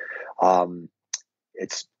area.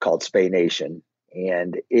 It's called Spey Nation.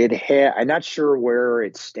 And I'm not sure where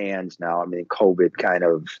it stands now. I mean, COVID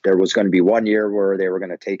there was going to be 1 year where they were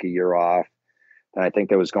going to take a year off. And I think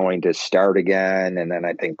that was going to start again. And then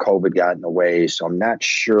I think COVID got in the way. So I'm not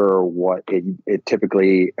sure what it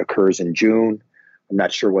typically occurs in June. I'm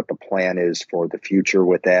not sure what the plan is for the future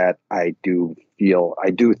with that. I do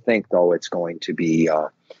think though, it's going to be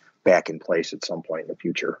back in place at some point in the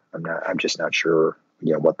future. I'm just not sure,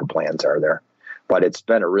 what the plans are there. But it's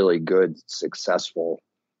been a really good, successful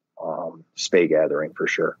Spey gathering for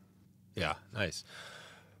sure. Yeah, nice.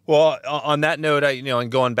 Well, on that note,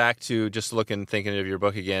 and going back to just thinking of your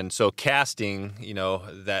book again. So casting,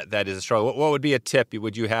 that is a struggle. What would be a tip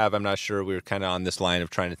would you have? I'm not sure. We were kind of on this line of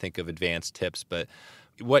trying to think of advanced tips, but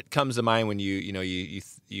what comes to mind when you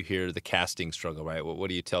hear the casting struggle, right? What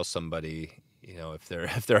do you tell somebody, if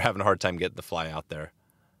they're having a hard time getting the fly out there?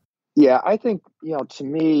 Yeah, I think, to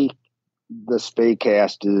me, the Spey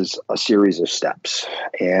cast is a series of steps,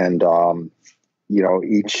 and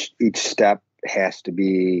each step has to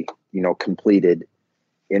be completed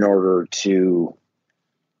in order to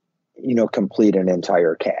complete an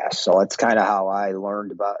entire cast. So it's kind of how I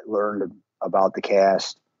learned about the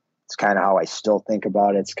cast. It's kind of how I still think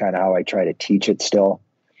about it. It's kind of how I try to teach it still.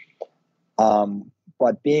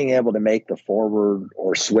 But being able to make the forward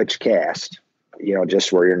or switch cast,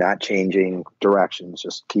 just where you're not changing directions,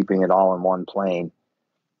 just keeping it all in one plane,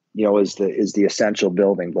 is the essential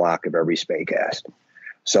building block of every Spey cast.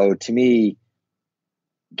 So to me,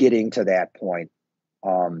 getting to that point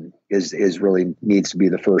is really needs to be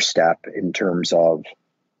the first step in terms of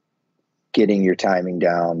getting your timing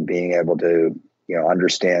down, being able to,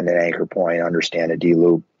 understand an anchor point, understand a D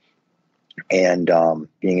loop, and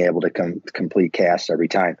being able to complete casts every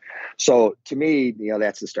time. So to me,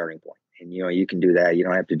 that's the starting point. And, you can do that. You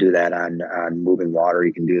don't have to do that on moving water.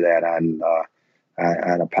 You can do that on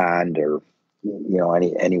a pond or,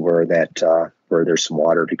 anywhere that where there's some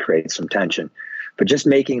water to create some tension. But just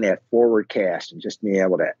making that forward cast and just being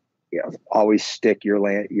able to, always stick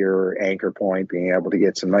your anchor point, being able to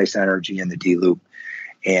get some nice energy in the D loop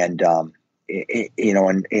and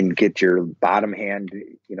and get your bottom hand,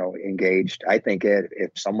 engaged. I think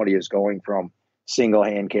if somebody is going from single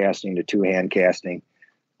hand casting to two hand casting,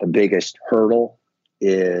 the biggest hurdle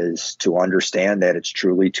is to understand that it's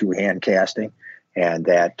truly two hand casting, and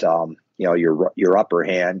that your upper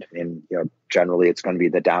hand, and generally it's going to be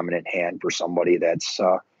the dominant hand for somebody that's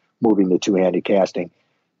moving the two handed casting,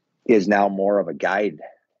 is now more of a guide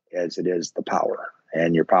as it is the power,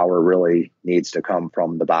 and your power really needs to come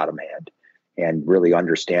from the bottom hand. And really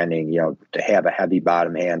understanding, to have a heavy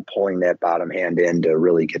bottom hand, pulling that bottom hand in to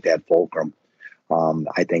really get that fulcrum,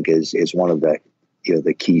 I think is one of the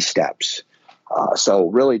the key steps. So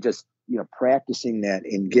really just practicing that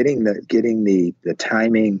and getting the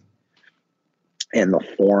timing and the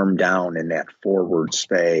form down in that forward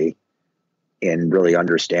spey, and really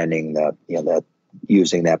understanding that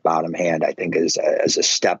using that bottom hand, I think is a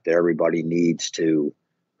step that everybody needs to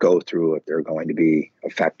go through if they're going to be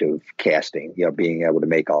effective casting, being able to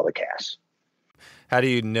make all the casts. How do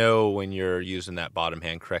you know when you're using that bottom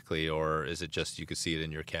hand correctly, or is it just you can see it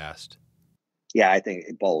in your cast? Yeah, I think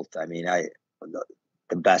both. I mean,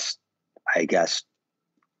 the best, I guess,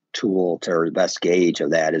 tool or the best gauge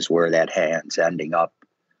of that is where that hand's ending up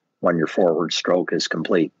when your forward stroke is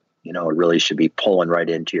complete. It really should be pulling right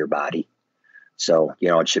into your body. So,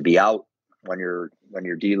 it should be out when your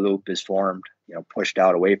D loop is formed, pushed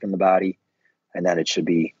out away from the body, and then it should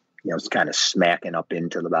be, it's kind of smacking up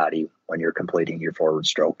into the body when you're completing your forward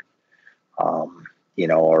stroke.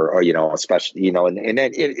 Especially,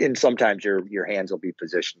 and sometimes your hands will be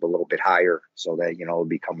positioned a little bit higher so that, it'll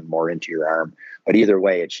be coming more into your arm, but either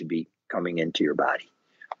way, it should be coming into your body,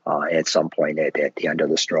 at some point at the end of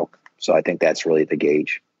the stroke. So I think that's really the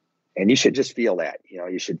gauge, and you should just feel that,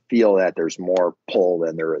 you should feel that there's more pull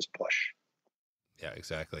than there is push. Yeah,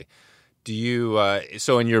 exactly. Do you,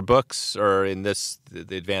 so in your books or in the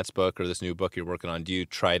advanced book or this new book you're working on,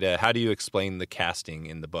 how do you explain the casting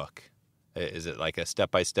in the book? Is it like a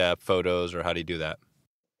step-by-step photos, or how do you do that?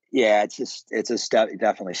 Yeah, it's a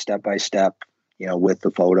definitely step-by-step, with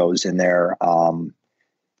the photos in there.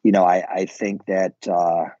 I think that,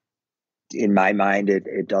 in my mind,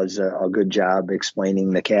 it does a good job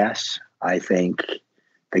explaining the casts. I think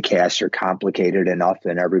the casts are complicated enough,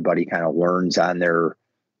 and everybody kind of learns at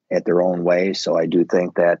their own way. So I do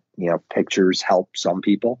think that, pictures help some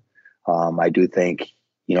people. I do think,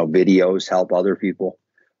 videos help other people.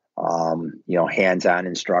 Hands-on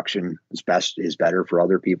instruction is better for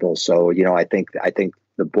other people. So, I think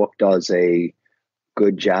the book does a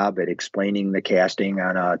good job at explaining the casting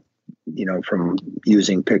on from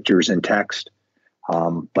using pictures and text.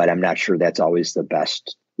 But I'm not sure that's always the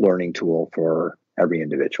best learning tool for every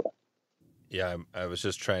individual. Yeah, I was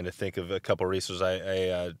just trying to think of a couple of resources.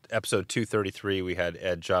 Episode 233, we had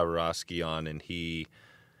Ed Jaworowski on, and he's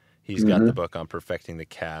got the book on perfecting the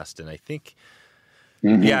cast, and I think,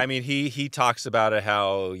 yeah, I mean, he talks about it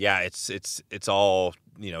how, it's all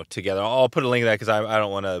together. I'll put a link to that because I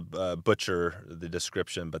don't want to butcher the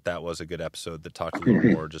description, but that was a good episode that talked a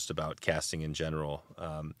little more just about casting in general.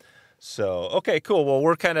 So okay, cool. Well,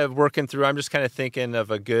 we're kind of working through. I'm just kind of thinking of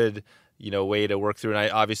a good way to work through.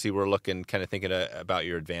 And we're kind of thinking about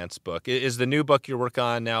your advanced book. Is the new book you're working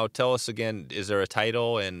on now? Tell us again. Is there a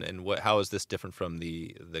title, and how is this different from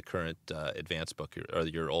the current advanced book or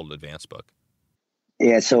your old advanced book?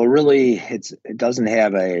 Yeah, so really, it doesn't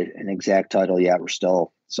have an exact title yet.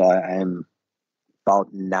 I'm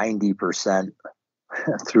about 90%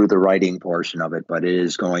 through the writing portion of it, but it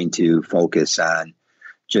is going to focus on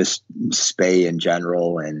just spey in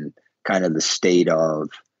general and kind of the state of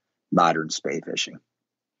modern spey fishing,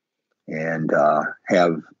 and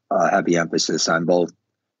have a heavy emphasis on both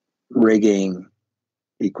rigging,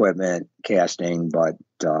 equipment, casting, but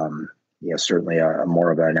certainly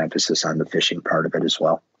more of an emphasis on the fishing part of it as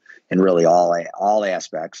well, and really all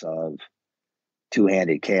aspects of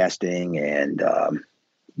two-handed casting and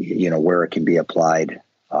where it can be applied,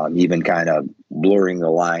 even kind of blurring the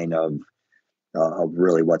line of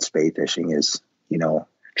really what spey fishing is,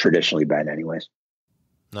 traditionally been anyways.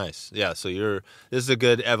 Nice. Yeah. So this is a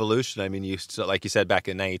good evolution. I mean, like you said, back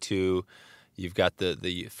in 92, you've got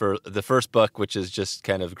the first book, which is just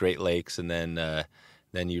kind of Great Lakes. And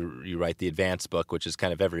then you write the advanced book, which is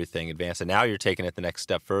kind of everything advanced. And now you're taking it the next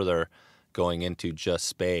step further, going into just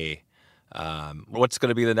spey. What's going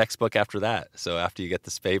to be the next book after that? So after you get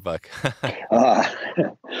the spey book,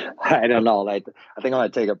 I don't know. I think I'm going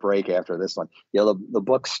to take a break after this one. The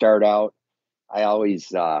books start out, I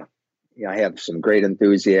always, I have some great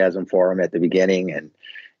enthusiasm for them at the beginning, and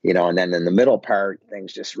then in the middle part,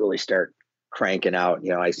 things just really start cranking out.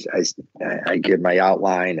 I give my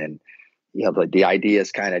outline, and the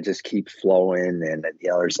ideas kind of just keep flowing, and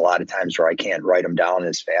there's a lot of times where I can't write them down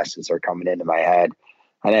as fast as they're coming into my head,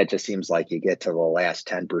 and it just seems like you get to the last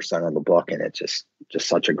 10% of the book, and it's just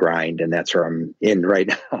such a grind, and that's where I'm in right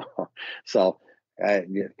now. So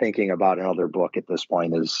thinking about another book at this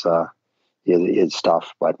point is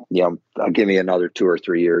tough, but I'll give me another 2 or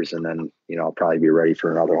 3 years, and then I'll probably be ready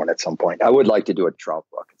for another one at some point. I would like to do a trout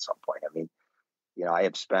book at some point. I mean, I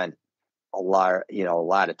have spent a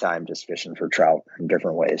lot of time just fishing for trout in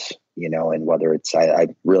different ways, and whether it's, I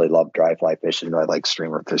really love dry fly fishing. I like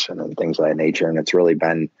streamer fishing and things of that nature. And it's really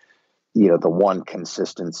been, the one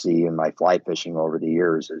consistency in my fly fishing over the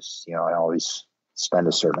years is, I always spend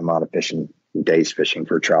a certain amount of days fishing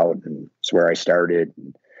for trout, and it's where I started.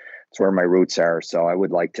 And it's where my roots are. So I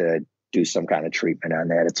would like to do some kind of treatment on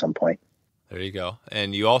that at some point. There you go.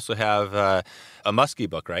 And you also have a muskie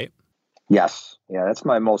book, right? Yes. Yeah, that's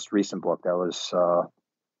my most recent book. That was,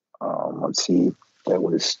 let's see, that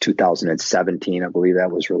was 2017, I believe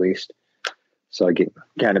that was released. So I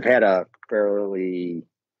kind of had a fairly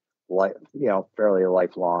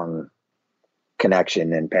lifelong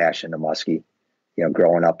connection and passion to muskie.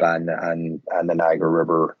 Growing up on the Niagara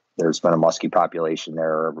River, there's been a muskie population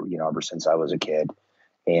there, ever since I was a kid.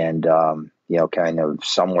 And, kind of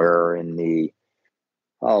somewhere in the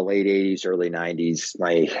late 80s, early 90s,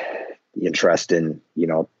 my interest in,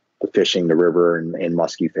 the fishing the river and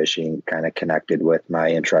muskie fishing kind of connected with my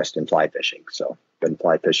interest in fly fishing. So been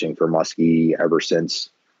fly fishing for muskie ever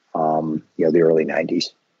since, the early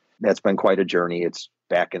 90s. That's been quite a journey. It's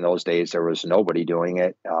back in those days, there was nobody doing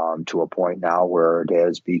it, to a point now where it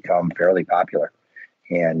has become fairly popular,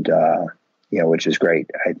 and, which is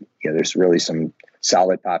great. There's really some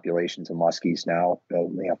solid populations of muskies now,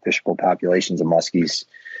 fishable populations of muskies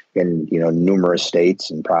in, numerous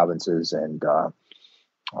states and provinces, and, a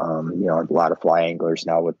lot of fly anglers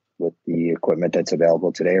now with the equipment that's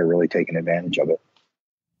available today are really taking advantage of it.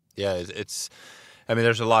 Yeah,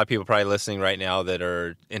 there's a lot of people probably listening right now that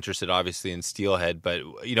are interested, obviously, in steelhead, but,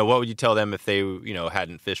 what would you tell them if they,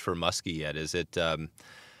 hadn't fished for muskie yet? Is it,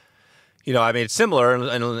 it's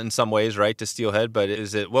similar in some ways, right, to steelhead, but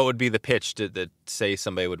what would be the pitch that say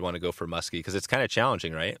somebody would want to go for muskie? Because it's kind of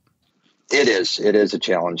challenging, right? It is a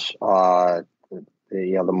challenge. The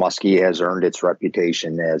muskie has earned its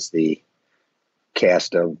reputation as the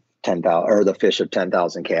cast of 10,000, or the fish of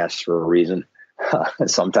 10,000 casts for a reason.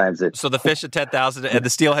 Sometimes so the fish of 10,000 and the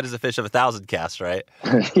steelhead is a fish of 1,000 casts, right?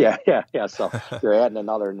 Yeah. So you're adding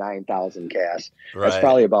another 9,000 casts. Right. That's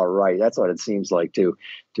probably about right. That's what it seems like too,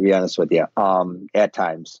 to be honest with you. At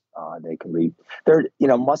times, they can be,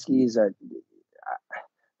 muskies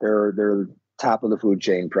they're top of the food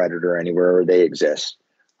chain predator anywhere they exist.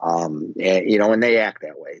 And they act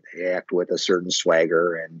that way. They act with a certain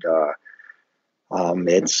swagger, and,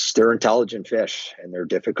 they're intelligent fish, and they're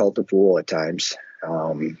difficult to fool at times.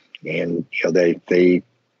 And they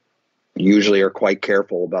usually are quite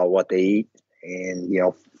careful about what they eat, and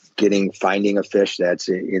finding a fish that's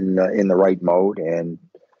in the right mode, and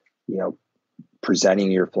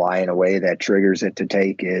presenting your fly in a way that triggers it to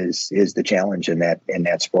take is the challenge in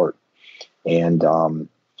that sport. And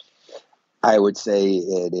I would say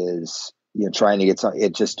it is. Trying to get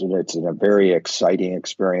it's a very exciting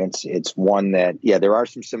experience. It's one that, there are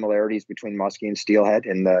some similarities between muskie and steelhead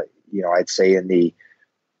in the, I'd say in the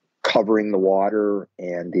covering the water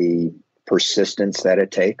and the persistence that it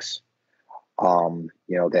takes.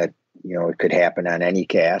 It could happen on any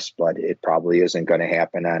cast, but it probably isn't going to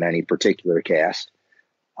happen on any particular cast.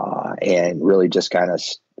 And really just kind of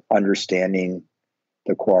understanding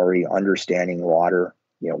the quarry, understanding water,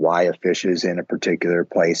 why a fish is in a particular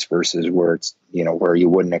place versus where it's, where you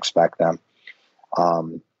wouldn't expect them.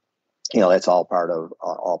 That's all part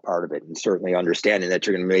of it. And certainly understanding that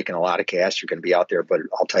you're going to be making a lot of casts, you're going to be out there. But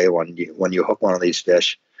I'll tell you, when you hook one of these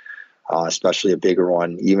fish, especially a bigger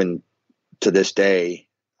one, even to this day,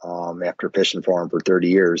 after fishing for them for 30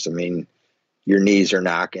 years, your knees are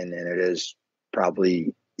knocking, and it is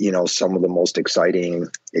probably, some of the most exciting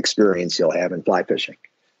experience you'll have in fly fishing.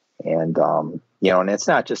 And, and it's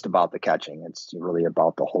not just about the catching, it's really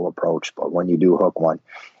about the whole approach. But when you do hook one,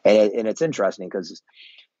 and it's interesting because,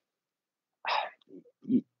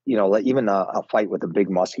 even a fight with a big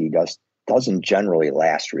muskie doesn't generally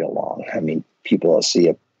last real long. People will see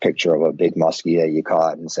a picture of a big muskie that you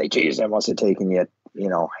caught and say, geez, that must have taken you,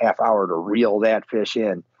 half hour to reel that fish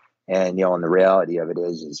in. And, and the reality of it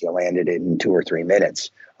is you landed it in 2 or 3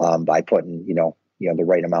 minutes, by putting, the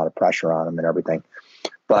right amount of pressure on them and everything.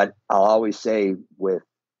 But I'll always say, with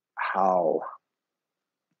how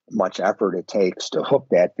much effort it takes to hook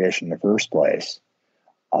that fish in the first place,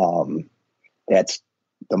 that's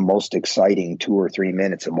the most exciting 2 or 3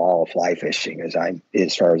 minutes of all fly fishing,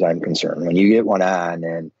 as far as I'm concerned. When you get one on,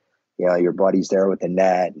 and your buddy's there with the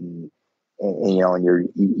net, and and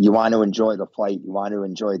you want to enjoy the fight, you want to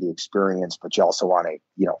enjoy the experience, but you also want to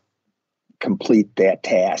complete that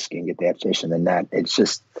task and get that fish in the net. It's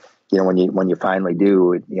just when you finally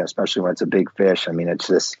do, especially when it's a big fish. I mean, it's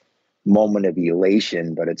this moment of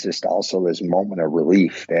elation, but it's just also this moment of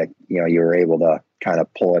relief that you're able to kind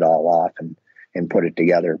of pull it all off and put it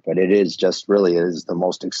together. But it is just really is the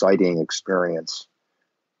most exciting experience,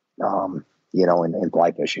 in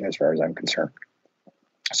fly fishing, as far as I'm concerned.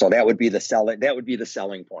 So that would be the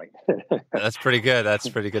selling point. That's pretty good. That's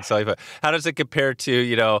pretty good selling point. How does it compare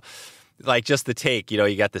to, like just the take?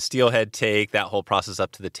 You got the Steelhead take, that whole process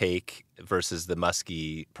up to the take, versus the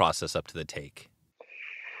muskie process up to the take.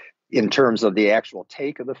 In terms of the actual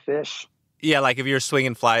take of the fish? Yeah, like if you're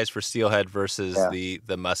swinging flies for Steelhead versus the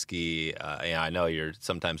muskie, I know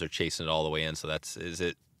sometimes they're chasing it all the way in. So is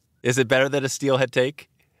it better than a Steelhead take?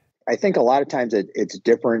 I think a lot of times it's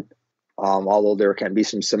different, although there can be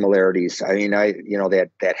some similarities. I mean,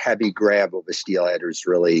 that heavy grab of a Steelhead is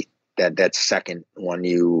really that second when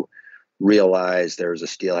you realize there's a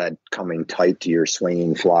Steelhead coming tight to your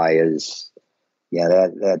swinging fly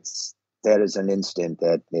that is an instant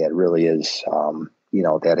that really is,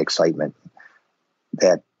 that excitement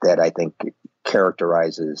that I think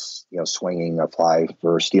characterizes, swinging a fly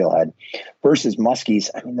for Steelhead versus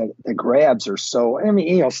muskies. I mean, the grabs are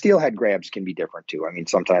Steelhead grabs can be different too. I mean,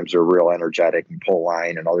 sometimes they're real energetic and pull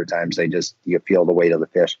line, and other times you feel the weight of the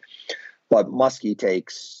fish. But muskie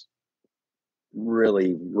takes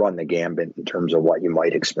really run the gambit in terms of what you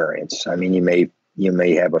might experience. I mean, you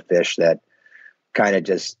may have a fish that kind of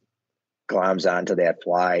just gloms onto that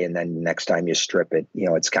fly, and then next time you strip it,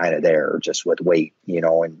 it's kind of there just with weight,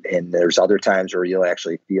 and there's other times where you'll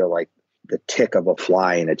actually feel like the tick of a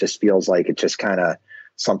fly, and it just feels like it just kind of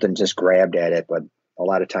something just grabbed at it. But a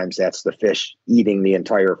lot of times that's the fish eating the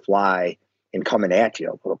entire fly and coming at you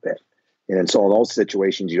a little bit. And so in those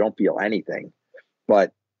situations, you don't feel anything,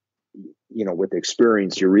 but with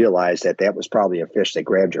experience, you realize that was probably a fish that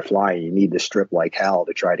grabbed your fly, and you need to strip like hell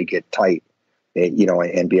to try to get tight,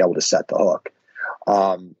 and be able to set the hook.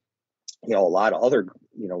 A lot of other,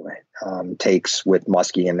 takes with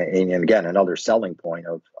muskie, and again, another selling point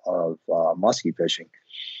of muskie fishing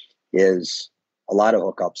is a lot of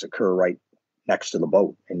hookups occur right next to the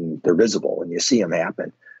boat, and they're visible, and you see them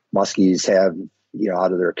happen. Muskies have,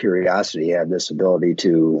 out of their curiosity, have this ability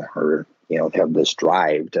to, or have this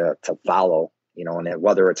drive to follow, and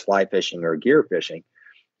whether it's fly fishing or gear fishing,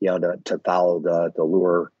 to follow the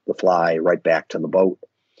lure, the fly right back to the boat.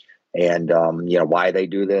 And, why they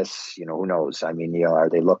do this, who knows? I mean, are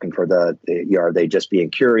they looking for are they just being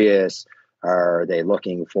curious? Are they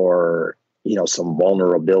looking for, some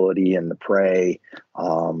vulnerability in the prey?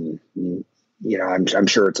 I'm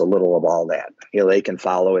sure it's a little of all that. They can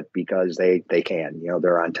follow it because they can,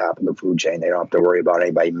 they're on top of the food chain. They don't have to worry about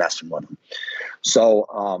anybody messing with them.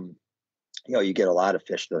 So, you get a lot of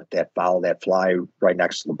fish that follow that fly right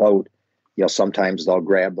next to the boat. Sometimes they'll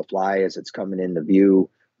grab the fly as it's coming into view.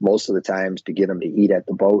 Most of the times, to get them to eat at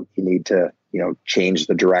the boat, you need to, change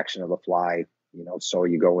the direction of the fly. So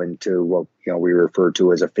you go into what, we refer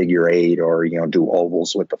to as a figure eight, or, do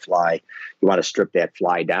ovals with the fly. You want to strip that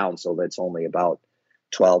fly down so that's only about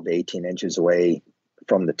 12 to 18 inches away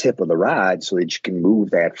from the tip of the rod, so that you can move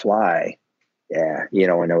that fly, in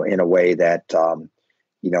a way that,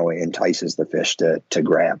 entices the fish to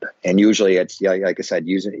grab. And usually it's, like I said,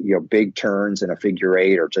 using, big turns in a figure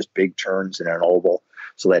eight, or just big turns in an oval,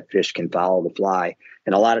 so that fish can follow the fly.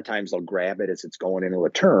 And a lot of times they'll grab it as it's going into a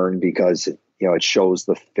turn, because it shows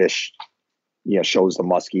the fish, shows the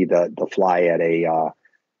muskie the fly at a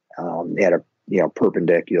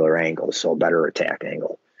perpendicular angle, so better attack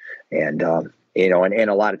angle. And and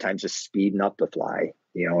a lot of times just speeding up the fly,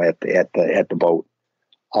 at the boat,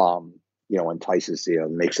 entices,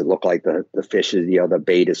 makes it look like the fish is, the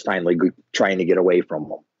bait is finally trying to get away from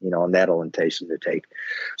them, and that'll entice them to take.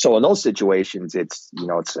 So in those situations, it's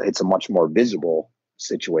a much more visible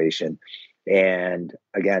situation. And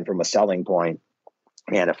again, from a selling point,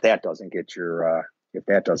 man, if that doesn't get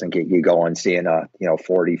you going, seeing a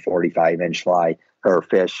 40, 45 inch fly or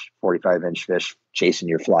fish, 45 inch fish chasing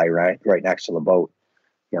your fly right next to the boat,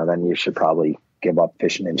 then you should probably give up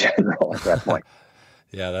fishing in general at that point.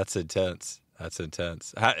 Yeah, that's intense. That's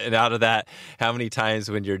intense. And out of that, how many times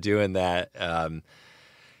when you're doing that,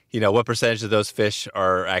 what percentage of those fish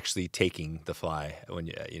are actually taking the fly? When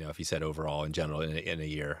if you said overall in general in a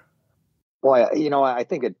year? Boy, I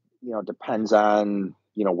think it depends on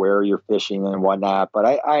where you're fishing and whatnot. But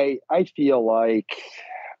I feel like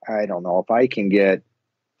I don't know, if I can get,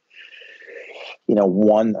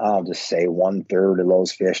 I'll just say 1/3 of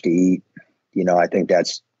those fish to eat, I think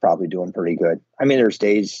that's probably doing pretty good. I mean, there's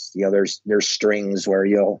days, there's strings where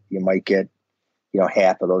you might get,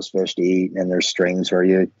 half of those fish to eat, and there's strings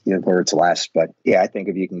where where it's less. But yeah, I think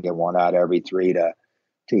if you can get one out of every three to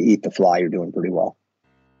eat the fly, you're doing pretty well.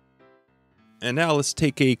 And now let's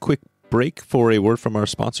take a quick break for a word from our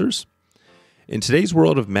sponsors. In today's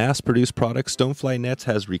world of mass-produced products, Stonefly Nets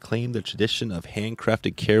has reclaimed the tradition of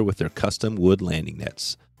handcrafted care with their custom wood landing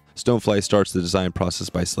nets. Stonefly starts the design process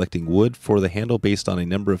by selecting wood for the handle based on a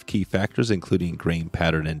number of key factors, including grain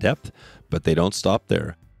pattern and depth, but they don't stop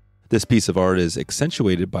there. This piece of art is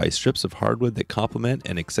accentuated by strips of hardwood that complement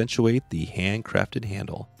and accentuate the handcrafted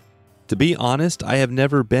handle. To be honest, I have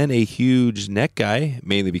never been a huge net guy,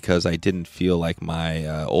 mainly because I didn't feel like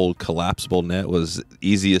my old collapsible net was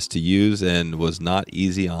easiest to use and was not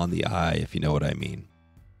easy on the eye, if you know what I mean.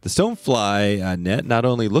 The Stonefly net not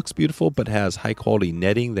only looks beautiful, but has high-quality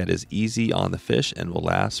netting that is easy on the fish and will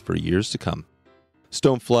last for years to come.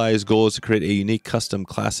 Stonefly's goal is to create a unique custom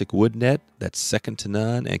classic wood net that's second to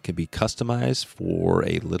none and can be customized for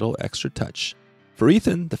a little extra touch. For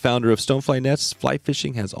Ethan, the founder of Stonefly Nets, fly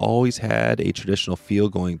fishing has always had a traditional feel,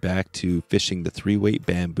 going back to fishing the 3-weight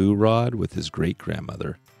bamboo rod with his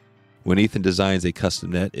great-grandmother. When Ethan designs a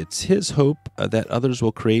custom net, it's his hope that others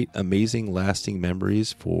will create amazing, lasting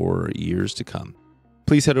memories for years to come.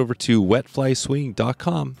 Please head over to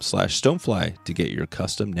wetflyswing.com/stonefly to get your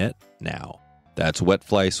custom net now. That's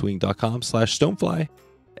wetflyswing.com/stonefly,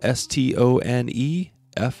 STONEFLY,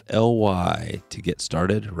 to get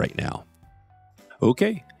started right now.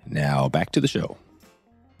 Okay, now back to the show.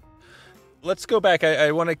 Let's go back.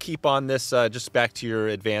 I want to keep on this, just back to your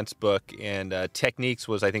advanced book. And techniques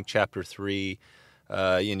was, I think, chapter 3.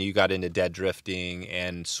 You got into dead drifting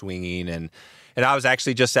and swinging. And I was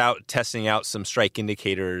actually just out testing out some strike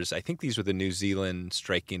indicators. I think these were the New Zealand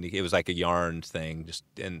strike indicators. It was like a yarn thing.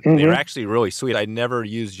 They were actually really sweet. I'd never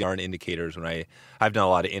used yarn indicators when I've done a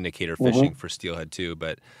lot of indicator fishing for steelhead too,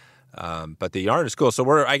 but the yarn is cool. So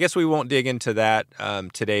I guess we won't dig into that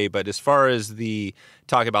today. But as far as the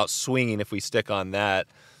talk about swinging, if we stick on that,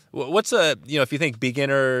 what's if you think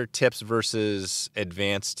beginner tips versus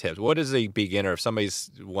advanced tips, what is a beginner? If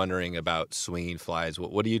somebody's wondering about swinging flies,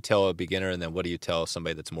 what do you tell a beginner, and then what do you tell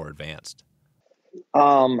somebody that's more advanced?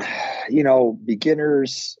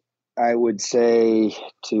 Beginners, I would say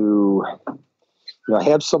to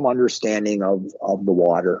have some understanding of the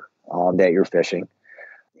water that you're fishing.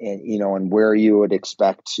 And where you would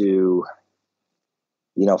expect to,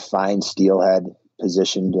 find steelhead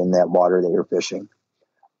positioned in that water that you're fishing.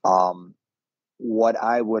 What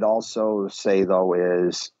I would also say though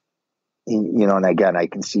is, and again, I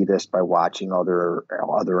can see this by watching other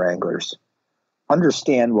anglers.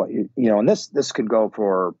 Understand what and this could go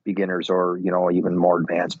for beginners or even more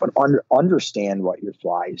advanced, but understand what your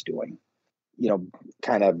fly is doing.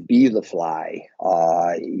 Kind of be the fly.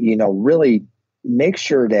 Really make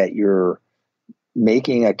sure that you're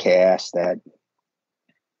making a cast that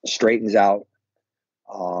straightens out,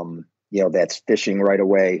 that's fishing right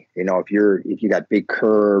away. If you got big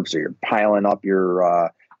curves or you're piling up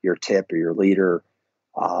your tip or your leader,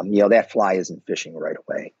 that fly isn't fishing right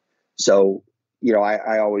away. So,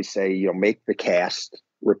 I always say, make the cast,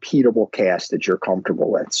 repeatable cast that you're comfortable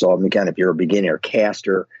with. So again, if you're a beginner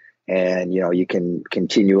caster and, you can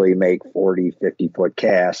continually make 40, 50 foot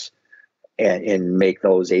casts, and make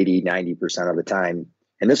those 80, 90% of the time.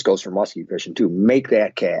 And this goes for musky fishing too. Make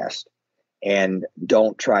that cast and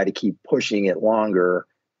don't try to keep pushing it longer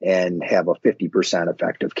and have a 50%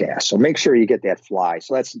 effective cast. So make sure you get that fly.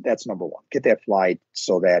 So that's number one. Get that fly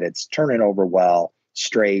so that it's turning over well,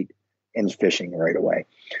 straight, and fishing right away.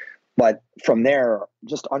 But from there,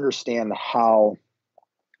 just understand how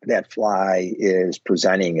that fly is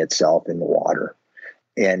presenting itself in the water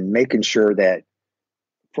and making sure that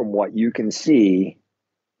from what you can see,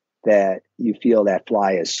 that you feel that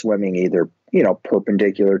fly is swimming either,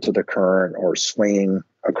 perpendicular to the current or swinging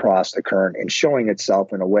across the current and showing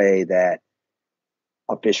itself in a way that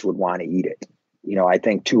a fish would want to eat it. I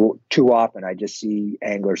think too often I just see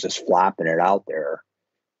anglers just flopping it out there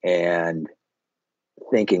and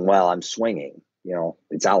thinking, well, I'm swinging,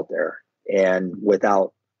 it's out there. And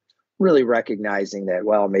without really recognizing that,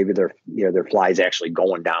 well, maybe their fly's actually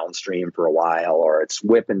going downstream for a while, or it's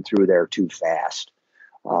whipping through there too fast.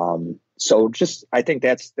 So I think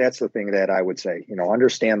that's the thing that I would say,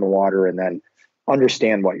 understand the water and then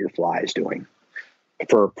understand what your fly is doing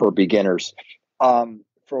for beginners.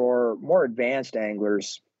 For more advanced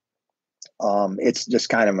anglers, it's just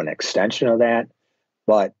kind of an extension of that,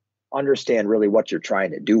 but understand really what you're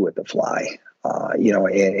trying to do with the fly,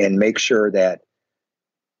 and make sure that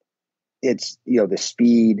it's, the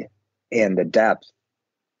speed and the depth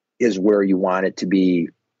is where you want it to be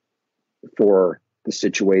for the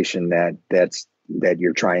situation that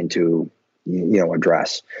you're trying to,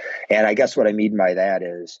 address. And I guess what I mean by that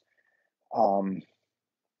is, when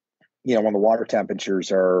the water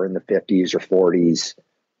temperatures are in the 50s or 40s,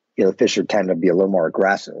 the fish tend to be a little more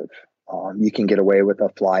aggressive. You can get away with a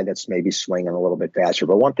fly that's maybe swinging a little bit faster.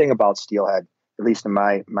 But one thing about steelhead, at least in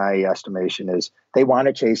my estimation, is they want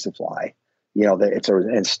to chase the fly. It's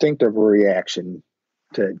an instinctive reaction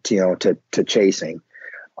to chasing.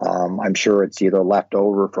 I'm sure it's either left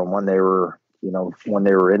over from when they were in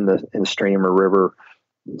the stream or river.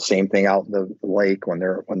 Same thing out in the lake when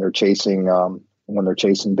they're chasing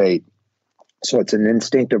bait. So it's an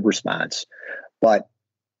instinctive response. But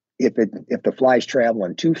if the fly's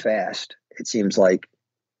traveling too fast, it seems like,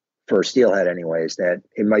 for steelhead anyways, that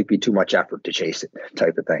it might be too much effort to chase it,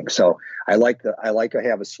 type of thing. So I like to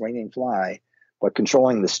have a swinging fly, but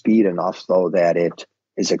controlling the speed enough though that it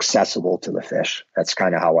is accessible to the fish. That's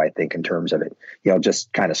kind of how I think in terms of it.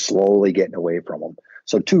 Just kind of slowly getting away from them.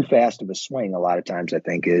 So too fast of a swing, a lot of times I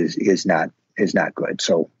think is not good.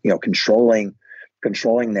 So controlling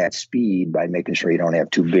that speed by making sure you don't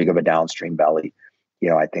have too big of a downstream belly,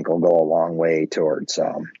 I think will go a long way towards,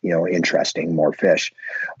 interesting more fish.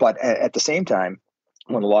 But at the same time,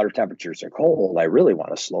 when the water temperatures are cold, I really want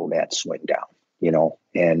to slow that swing down,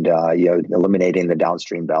 and, eliminating the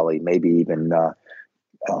downstream belly, maybe even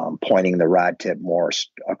pointing the rod tip more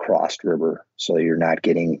across river so you're not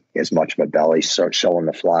getting as much of a belly, so showing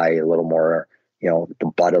the fly a little more,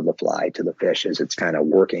 the butt of the fly to the fish as it's kind of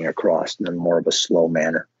working across in more of a slow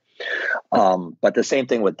manner. But the same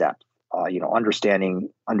thing with depth. Understanding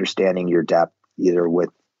your depth, either with,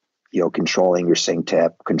 controlling your sink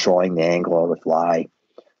tip, controlling the angle of the fly,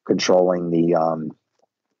 controlling the,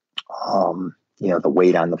 the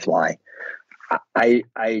weight on the fly.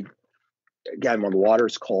 Again, when the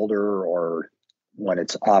water's colder or when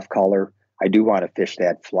it's off color, I do want to fish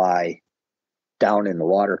that fly down in the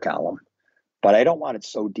water column, but I don't want it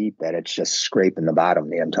so deep that it's just scraping the bottom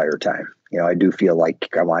the entire time. I do feel like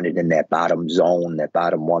I want it in that bottom zone, that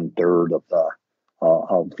bottom 1/3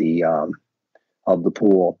 of the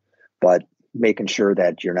pool, but making sure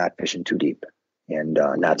that you're not fishing too deep and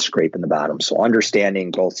not scraping the bottom. So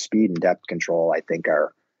understanding both speed and depth control, I think,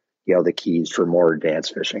 are the keys for more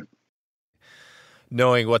advanced fishing.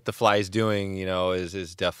 Knowing what the fly is doing,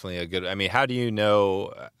 is definitely a good. I mean, how do you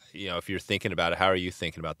know? If you're thinking about it, how are you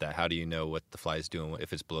thinking about that? How do you know what the fly is doing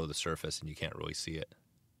if it's below the surface and you can't really see it?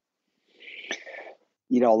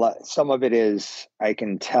 Some of it is I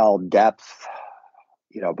can tell depth,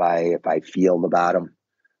 by if I feel the bottom.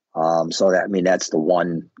 So that's the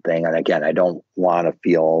one thing. And again, I don't want to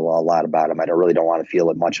feel a lot of bottom. I really don't want to feel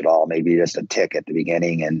it much at all. Maybe just a tick at the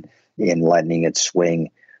beginning and letting it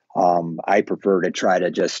swing. I prefer to try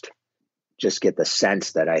to just get the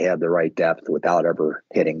sense that I have the right depth without ever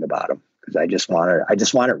hitting the bottom, because I just want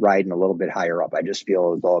it riding a little bit higher up. I just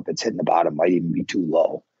feel as though if it's hitting the bottom, it might even be too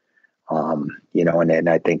low. And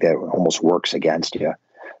I think that almost works against you.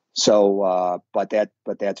 So, but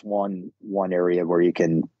that's one area where you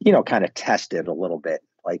can, kind of test it a little bit.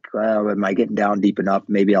 Like, am I getting down deep enough?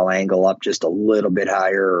 Maybe I'll angle up just a little bit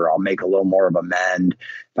higher, or I'll make a little more of a mend.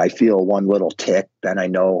 If I feel one little tick, then I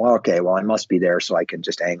know, okay, well, I must be there, so I can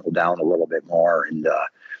just angle down a little bit more. And,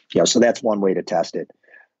 so that's one way to test it.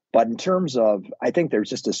 But in terms of, I think there's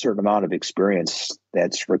just a certain amount of experience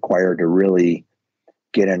that's required to really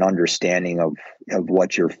get an understanding of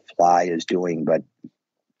what your fly is doing. But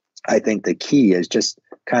I think the key is just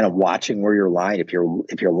kind of watching where your line, if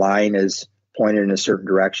your line is pointed in a certain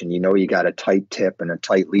direction, you got a tight tip and a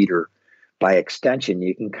tight leader. By extension,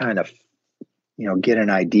 you can kind of, get an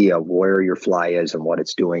idea of where your fly is and what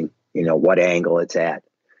it's doing, what angle it's at,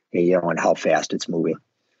 and how fast it's moving.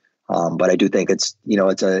 But I do think it's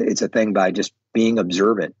a thing by just being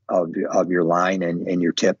observant of your line and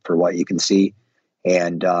your tip for what you can see,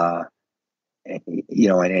 and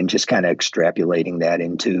just kind of extrapolating that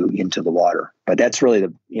into the water. But that's really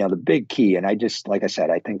the big key. And I just, like I said,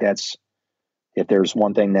 I think that's, if there's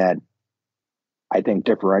one thing that I think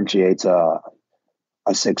differentiates a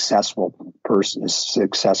successful person, a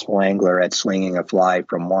successful angler at swinging a fly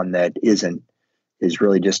from one that isn't, is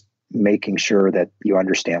really just making sure that you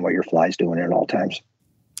understand what your fly's doing at all times.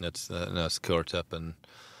 That's a killer tip. And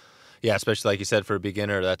yeah, especially like you said, for a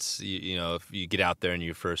beginner, that's, if you get out there and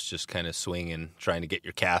you first just kind of swinging, trying to get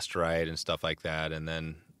your cast right and stuff like that. And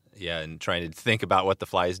then, and trying to think about what the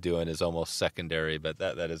fly is doing is almost secondary, but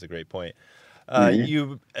that is a great point.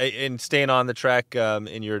 You, in staying on the track,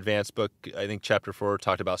 in your advanced book, I think chapter 4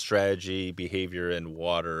 talked about strategy, behavior, and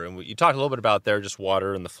water. And you talked a little bit about there, just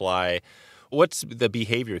water and the fly. What's the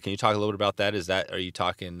behavior? Can you talk a little bit about that? Are you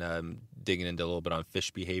talking, digging into a little bit on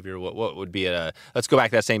fish behavior? What would be let's go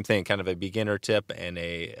back to that same thing, kind of a beginner tip and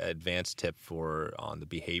a advanced tip on the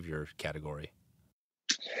behavior category.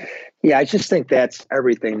 Yeah, I just think that's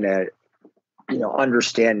everything that,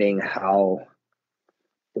 understanding how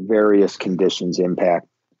the various conditions impact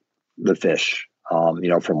the fish,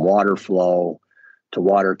 from water flow to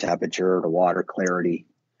water temperature to water clarity.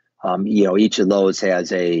 Each of those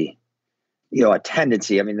has a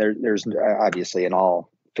tendency. I mean, there's obviously in all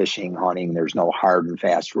fishing, hunting, there's no hard and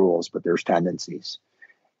fast rules, but there's tendencies.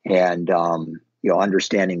 And,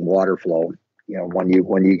 understanding water flow, when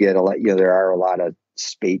you get there are a lot of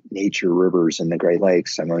spate nature rivers in the Great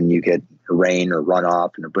Lakes. And when you get rain or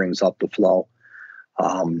runoff and it brings up the flow,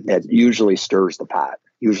 that usually stirs the pot,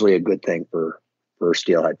 usually a good thing for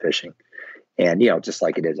steelhead fishing. And, just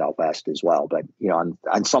like it is out west as well. But,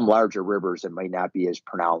 on some larger rivers, it might not be as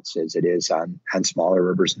pronounced as it is on smaller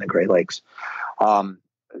rivers in the Great Lakes.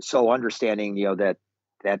 So understanding,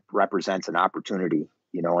 that represents an opportunity,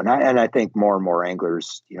 and I think more and more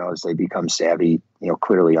anglers, as they become savvy,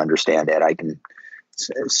 clearly understand that. I can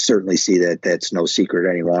certainly see that that's no secret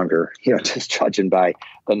any longer, just judging by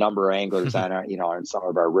the number of anglers on on some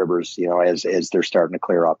of our rivers, as they're starting to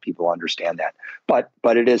clear up, people understand that. But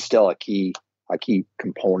it is still a key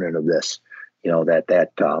component of this,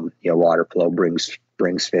 that water flow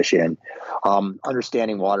brings fish in.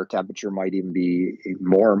 Understanding water temperature might even be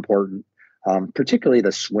more important, particularly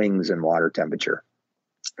the swings in water temperature.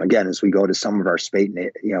 Again, as we go to some of our spate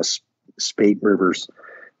rivers,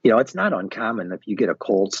 it's not uncommon if you get a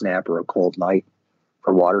cold snap or a cold night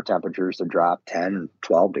for water temperatures to drop 10,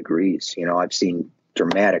 12 degrees. I've seen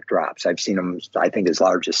dramatic drops. I've seen them, I think, as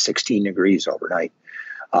large as 16 degrees overnight.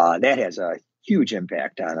 That has a huge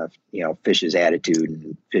impact on fish's attitude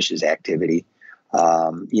and fish's activity.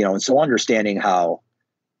 And so understanding how,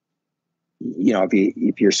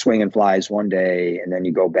 if you're swinging flies one day and then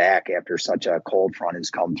you go back after such a cold front has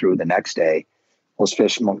come through the next day, those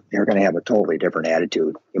fish, they're going to have a totally different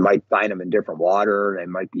attitude. You might find them in different water. They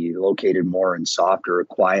might be located more in softer,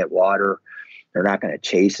 quiet water. They're not going to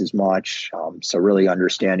chase as much. So really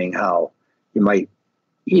understanding how you might,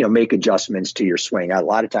 make adjustments to your swing. A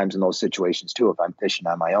lot of times in those situations too, if I'm fishing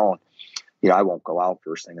on my own, I won't go out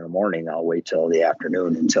first thing in the morning. I'll wait till the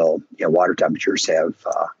afternoon until water temperatures have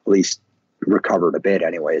at least recovered a bit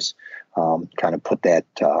anyways. Kind of put that,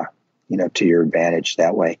 to your advantage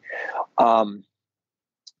that way.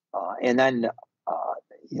 And then,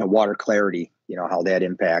 water clarity, how that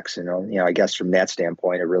impacts, I guess from that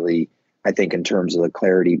standpoint, it really, I think in terms of the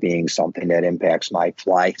clarity being something that impacts my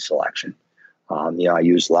fly selection. I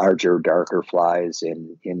use larger, darker flies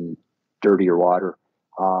in dirtier water,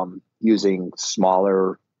 using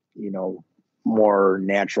smaller, more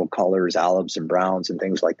natural colors, olives and browns and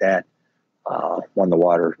things like that. When the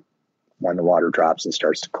water drops and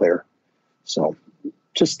starts to clear. So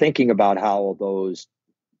just thinking about how those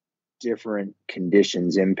different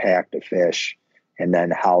conditions impact a fish and then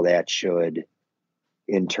how that should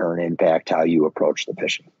in turn impact how you approach the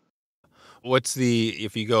fishing.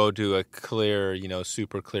 If you go to a clear,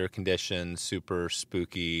 super clear condition, super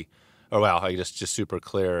spooky, just super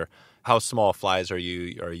clear, how small flies do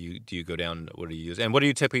you go down? What do you use? And what are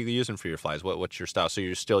you typically using for your flies? What's your style? So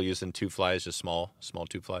you're still using tube flies, just small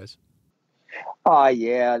tube flies?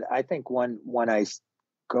 Yeah, I think when I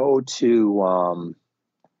go to,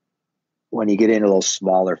 when you get into those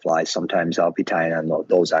smaller flies, sometimes I'll be tying on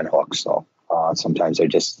those on hooks. So sometimes I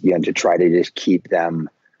just, to try to just keep them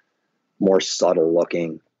more subtle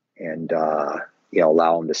looking and,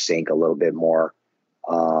 allow them to sink a little bit more.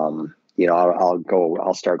 I'll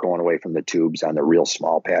start going away from the tubes on the real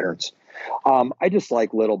small patterns. I just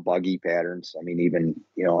like little buggy patterns. I mean, even,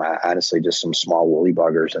 honestly, just some small woolly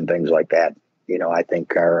buggers and things like that, I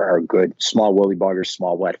think are good. Small woolly buggers,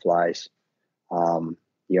 small wet flies,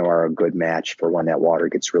 are a good match for when that water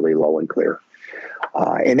gets really low and clear.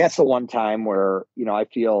 And that's the one time where, I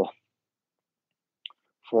feel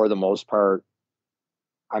for the most part,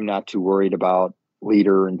 I'm not too worried about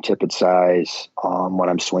leader and tippet size when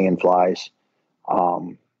I'm swinging flies.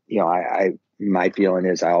 My feeling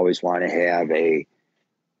is I always want to have a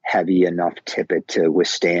heavy enough tippet to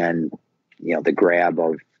withstand, the grab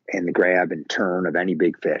and turn of any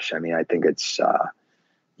big fish. I mean, I think it's, a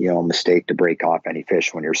mistake to break off any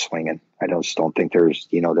fish when you're swinging. I just don't think there's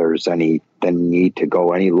any the need to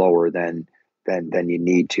go any lower than you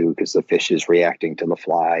need to, because the fish is reacting to the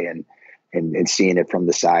fly and seeing it from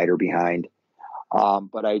the side or behind.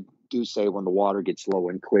 But I do say when the water gets low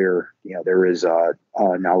and clear, there is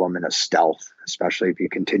an element of stealth, especially if you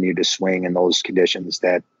continue to swing in those conditions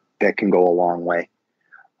that can go a long way.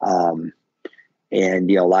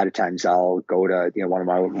 And, a lot of times I'll go to, one of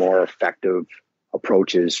my more effective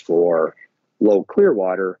approaches for low clear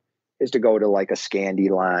water is to go to like a Scandi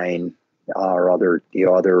line or other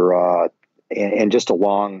and just a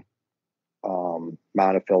long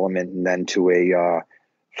monofilament, and then to a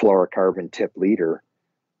fluorocarbon tip leader,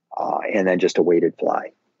 and then just a weighted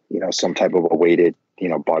fly, some type of a weighted,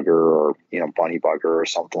 bugger or, bunny bugger or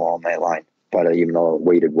something along that line. But even a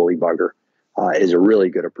weighted woolly bugger is a really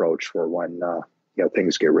good approach for when,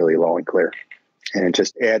 things get really low and clear. And it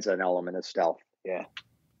just adds an element of stealth. Yeah.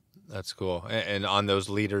 That's cool. And on those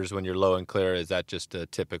leaders, when you're low and clear, is that just a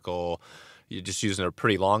typical, you're just using a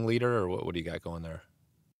pretty long leader, or what do you got going there?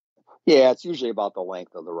 Yeah, it's usually about the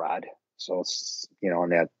length of the rod. So it's,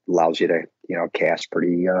 and that allows you to, cast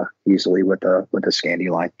pretty easily with the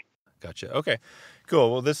Scandi line. Gotcha. Okay,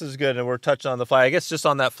 cool. Well, this is good. And we're touching on the fly. I guess just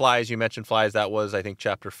on that fly, as you mentioned flies, that was, I think,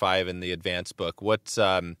 chapter 5 in the advanced book. What's,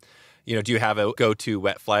 do you have a go-to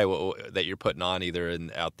wet fly that you're putting on either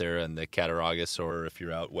out there in the Cattaraugus or if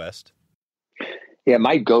you're out west? Yeah,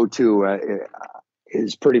 my go-to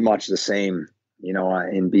is pretty much the same,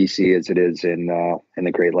 in BC as it is in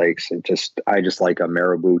the Great Lakes. I just like a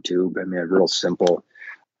marabou tube. I mean, real simple.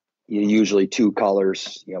 Usually 2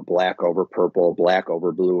 colors, black over purple, black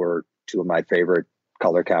over blue are 2 of my favorite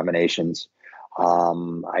color combinations.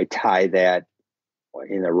 I tie that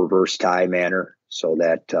in a reverse tie manner so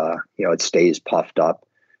that, it stays puffed up,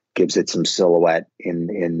 gives it some silhouette in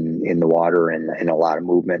the water and a lot of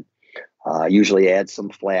movement. Usually add some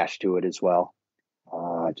flash to it as well,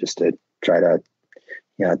 just to try to,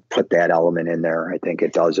 put that element in there. I think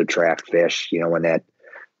it does attract fish, when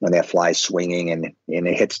that fly's swinging and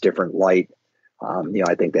it hits different light.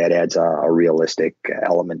 I think that adds a realistic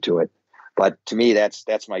element to it. But to me,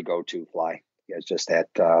 that's my go-to fly. It's just that,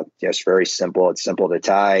 just very simple. It's simple to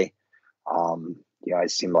tie. I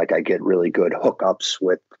seem like I get really good hookups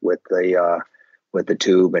with the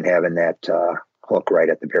tube and having that hook right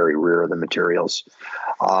at the very rear of the materials.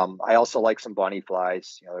 I also like some bunny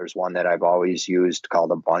flies. There's one that I've always used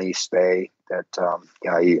called a bunny Spey that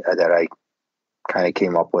I kind of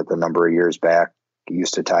came up with a number of years back.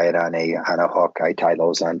 Used to tie it on a hook. I tie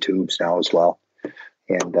those on tubes now as well.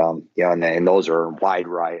 And and those are wide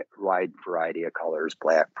variety of colors: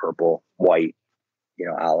 black, purple, white,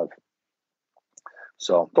 olive.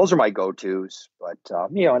 So those are my go-tos. But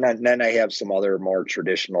and then I have some other more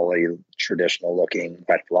traditional looking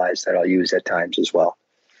wet flies that I'll use at times as well.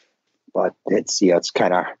 But it's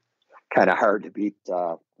kind of hard to beat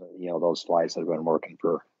those flies that have been working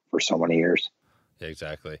for so many years.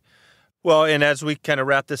 Exactly. Well, and as we kind of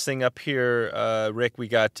wrap this thing up here, Rick, we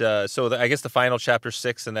got, I guess the final chapter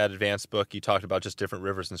 6 in that advanced book, you talked about just different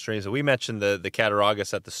rivers and streams. And we mentioned the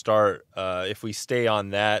Cattaraugus at the start. If we stay on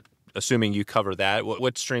that, assuming you cover that,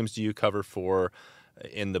 what streams do you cover for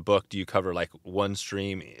in the book? Do you cover like one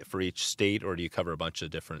stream for each state, or do you cover a bunch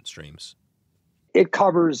of different streams? It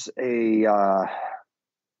covers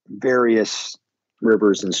various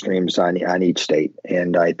rivers and streams on each state.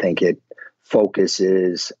 And I think it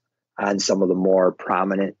focuses on some of the more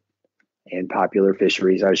prominent and popular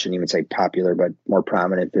fisheries. I shouldn't even say popular, but more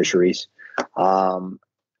prominent fisheries.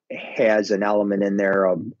 Has an element in there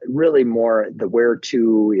of really more, the where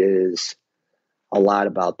to is a lot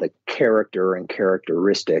about the character and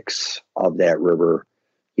characteristics of that river,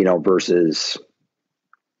 versus,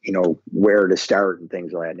 where to start and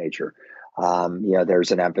things of that nature.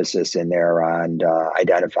 There's an emphasis in there on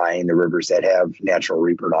identifying the rivers that have natural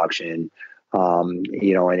reproduction, and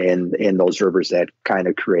in those rivers that kind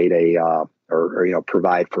of create or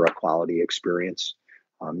provide for a quality experience,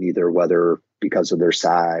 either whether because of their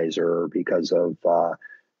size or because of,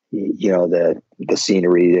 the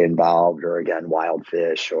scenery involved, or again, wild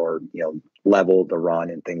fish, or, level of the run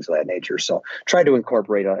and things of that nature. So try to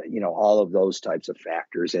incorporate, all of those types of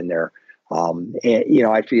factors in there. And,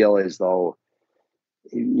 I feel as though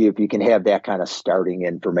if you can have that kind of starting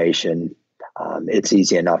information, it's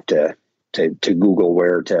easy enough to Google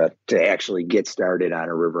where to actually get started on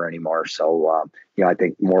a river anymore. So, I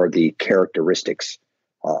think more of the characteristics,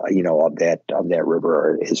 of that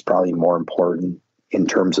river is probably more important in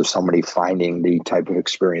terms of somebody finding the type of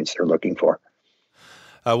experience they're looking for.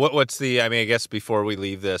 I guess before we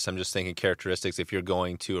leave this, I'm just thinking characteristics. If you're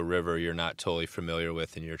going to a river you're not totally familiar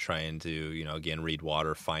with and you're trying to, again, read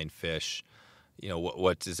water, find fish,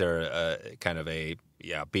 what is there a kind of a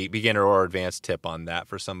beginner or advanced tip on that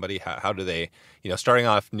for somebody? How do they, starting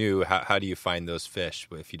off new, how do you find those fish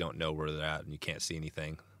if you don't know where they're at and you can't see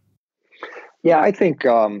anything? Yeah, I think,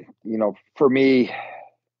 for me,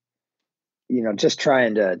 just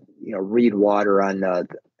trying to, read water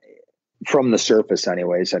from the surface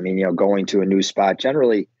anyways. I mean, going to a new spot,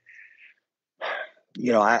 generally,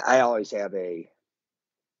 I always have a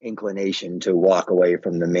inclination to walk away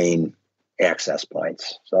from the main access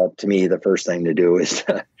points. So to me, the first thing to do is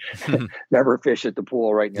to never fish at the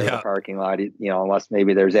pool right near the parking lot, unless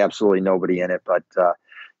maybe there's absolutely nobody in it. But,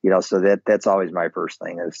 so that's always my first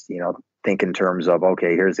thing is, think in terms of,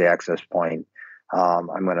 okay, here's the access point. I'm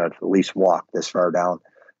going to at least walk this far down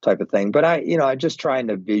type of thing. But I'm just trying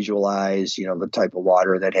to visualize, the type of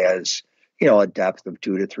water that has, a depth of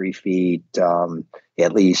 2 to 3 feet,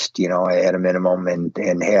 at least, at a minimum,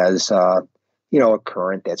 and has, a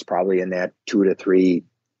current that's probably in that 2 to 3,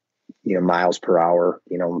 miles per hour,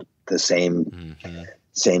 the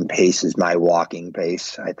same pace as my walking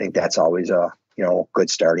pace. I think that's always a, good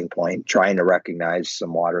starting point, trying to recognize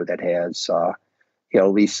some water that has, at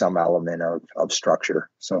least some element of structure.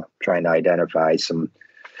 So trying to identify some,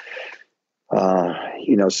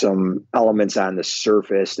 some elements on the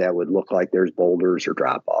surface that would look like there's boulders or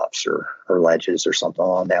drop offs or ledges or something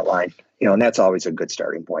along that line, and that's always a good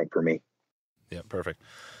starting point for me. Yeah, perfect.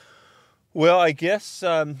 Well, I guess,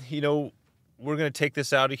 we're going to take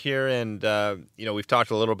this out of here, and, we've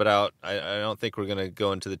talked a little bit out. I don't think we're going to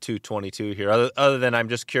go into the 222 here, other than I'm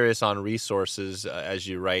just curious on resources as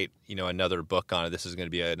you write, another book on it. This is going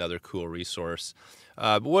to be another cool resource.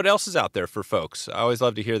 But what else is out there for folks? I always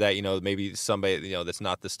love to hear that, maybe somebody, that's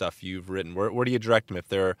not the stuff you've written. Where do you direct them if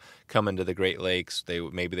they're coming to the Great Lakes?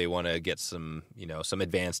 Maybe they want to get some, some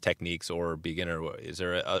advanced techniques or beginner. Is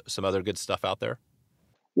there some other good stuff out there?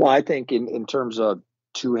 Well, I think in terms of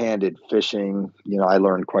two-handed fishing, I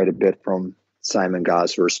learned quite a bit from Simon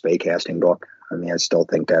Gosler's Spey casting book. I mean, I still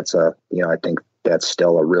think that's I think that's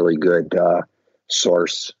still a really good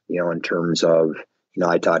source, in terms of,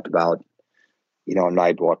 I talked about, in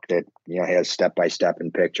my book that, has step-by-step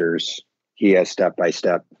and pictures. He has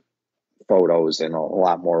step-by-step photos and a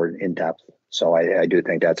lot more in depth. So I do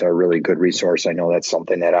think that's a really good resource. I know that's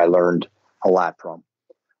something that I learned a lot from.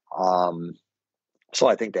 So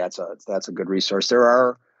I think that's a good resource. There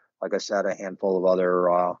are, like I said, a handful of other,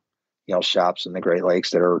 shops in the Great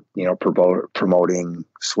Lakes that are, promoting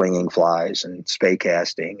swinging flies and Spey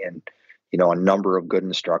casting and, a number of good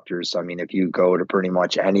instructors. I mean, if you go to pretty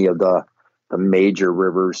much any of the major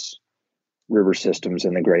river systems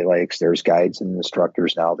in the Great Lakes, there's guides and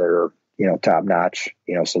instructors now that are, top notch,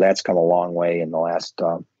 so that's come a long way in the last,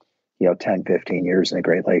 10, 15 years in the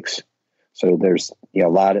Great Lakes. So there's, a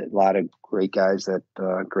lot of great guys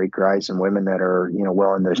great guys and women that are,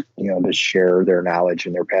 willing to, to share their knowledge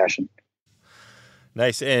and their passion.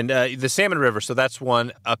 Nice. And the Salmon River, so that's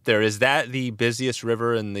one up there. Is that the busiest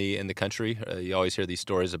river in the country? You always hear these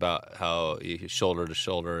stories about how shoulder to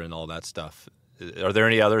shoulder and all that stuff. Are there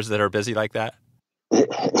any others that are busy like that?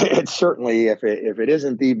 It's certainly, if it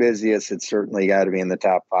isn't the busiest, it's certainly got to be in the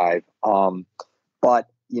top 5. But,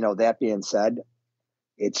 that being said,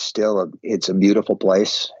 it's a beautiful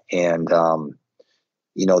place. And, the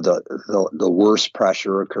worst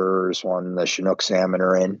pressure occurs when the Chinook salmon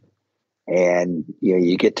are in. And,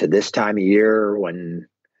 you get to this time of year when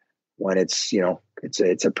it's,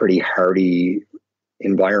 it's a pretty hardy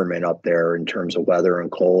environment up there in terms of weather and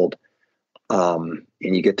cold. And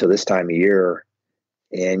you get to this time of year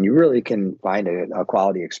and you really can find a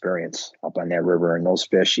quality experience up on that river. And those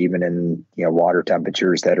fish, even in, water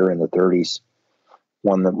temperatures that are in the 30s,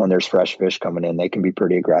 when there's fresh fish coming in, they can be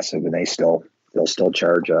pretty aggressive and they'll still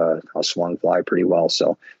charge a swung fly pretty well.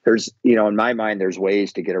 So there's, in my mind, there's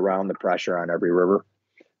ways to get around the pressure on every river.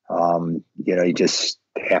 You just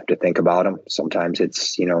have to think about them. Sometimes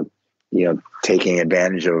it's, taking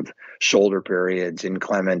advantage of shoulder periods,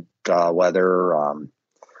 inclement weather,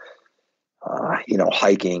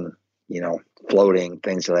 hiking, floating,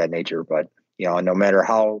 things of that nature. But, no matter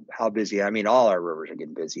how busy, I mean, all our rivers are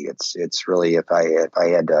getting busy. It's really, if I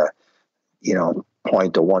had to,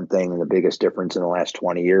 point to one thing, the biggest difference in the last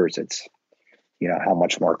 20 years, it's, how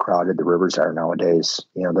much more crowded the rivers are nowadays.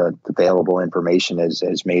 The available information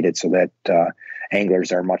has made it so that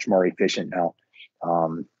anglers are much more efficient now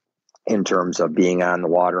in terms of being on the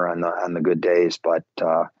water on the good days. But,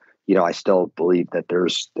 I still believe that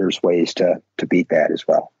there's ways to beat that as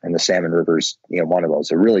well. And the Salmon River's, one of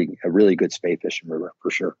those, a really good Spey fishing river for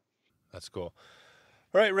sure. That's cool.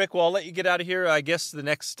 All right, Rick, well, I'll let you get out of here. I guess the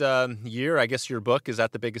next year, your book, is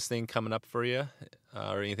that the biggest thing coming up for you?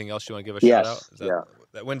 or anything else you want to give a shout out? Yeah.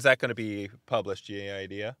 When's that going to be published? Do you have any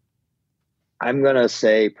idea? I'm going to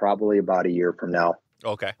say probably about a year from now.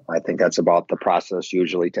 Okay. I think that's about the process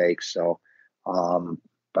usually takes. So,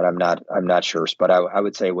 but I'm not sure. But I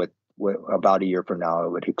would say with about a year from now, I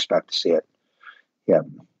would expect to see it. Yeah.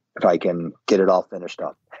 If I can get it all finished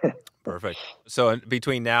up. Perfect. So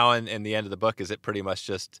between now and the end of the book, is it pretty much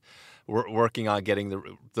just working on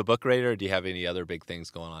getting the book ready, or do you have any other big things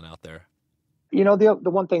going on out there? You know, the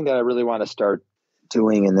one thing that I really want to start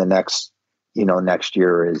doing in the next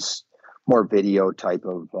year is more video type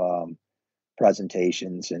of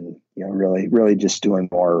presentations, and really just doing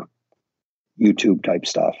more YouTube type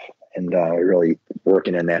stuff, and really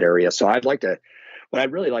working in that area. So what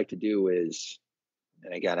I'd really like to do is,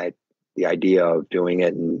 and again, the idea of doing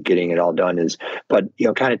it and getting it all done is, but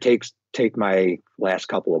kind of take my last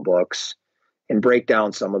couple of books and break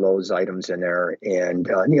down some of those items in there, and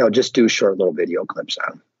just do short little video clips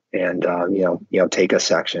on them, and take a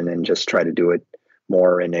section and just try to do it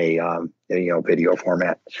more in a video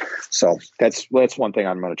format. So that's one thing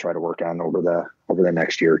I'm going to try to work on over the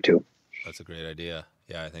next year or two. That's a great idea.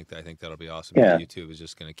 Yeah, I think that'll be awesome. Yeah. YouTube is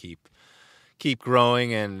just going to keep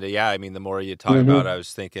growing, and I mean, the more you talk about it, I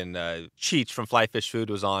was thinking Cheech from Fly Fish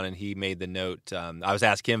Food was on, and he made the note. I was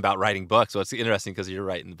asking him about writing books, so it's interesting because you're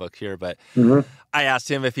writing the book here, but I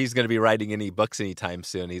asked him if he's going to be writing any books anytime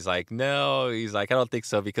soon. He's like, no. He's like, I don't think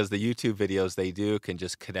so, because the YouTube videos they do can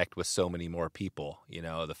just connect with so many more people.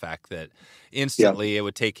 The fact that instantly it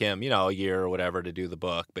would take him, a year or whatever to do the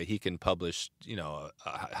book, but he can publish,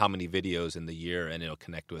 how many videos in the year, and it'll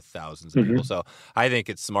connect with thousands of people. So I think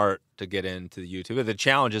it's smart to get into the YouTube. The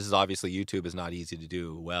challenge is obviously YouTube is not easy to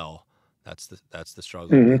do well. That's the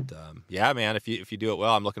struggle. But, yeah, man, if you do it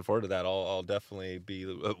well, I'm looking forward to that. I'll definitely be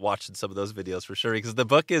watching some of those videos for sure, because the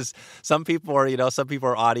book is, some people are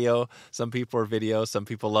audio, some people are video, some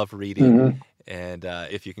people love reading, and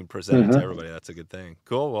if you can present it to everybody, that's a good thing.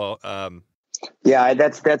 Cool. Well, yeah,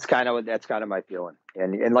 that's kind of my feeling.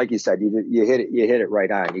 And like you said, you hit it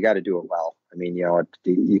right on. You got to do it well. I mean,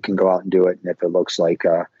 you can go out and do it, and if it looks like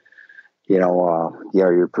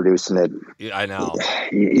you're producing it. I know.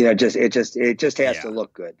 It just has to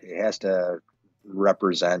look good. It has to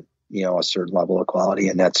represent, a certain level of quality,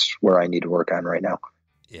 and that's where I need to work on right now.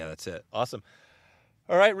 Yeah, that's it. Awesome.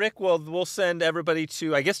 All right, Rick. Well, we'll send everybody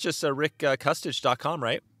to, I guess, just rickkustich.com,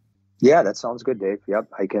 right? Yeah, that sounds good, Dave. Yep,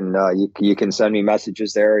 I can. You can send me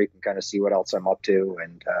messages there. You can kind of see what else I'm up to,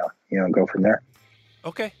 and go from there.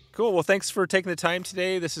 Okay, cool. Well, thanks for taking the time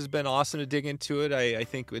today. This has been awesome to dig into it. I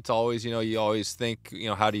think it's always, you always think,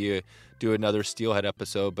 how do you do another Steelhead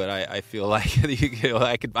episode? But I feel like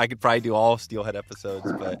I could probably do all Steelhead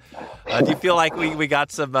episodes. But do you feel like we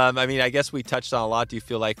got some? I guess we touched on a lot. Do you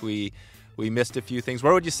feel like we missed a few things?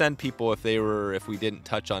 Where would you send people if we didn't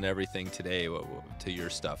touch on everything today to your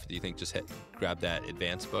stuff? Do you think just grab that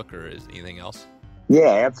advanced book, or is anything else? Yeah,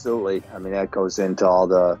 absolutely. I mean, that goes into all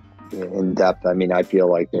the in depth. I mean, I feel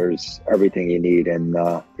like there's everything you need in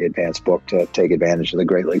the advanced book to take advantage of the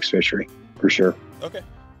Great Lakes fishery, for sure. Okay.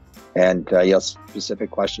 And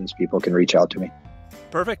specific questions, people can reach out to me.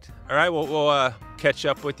 Perfect. All right. Well, we'll catch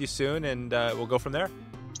up with you soon, and we'll go from there.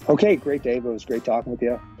 Okay, great, Dave. It was great talking with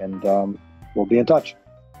you, and we'll be in touch.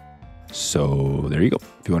 So there you go.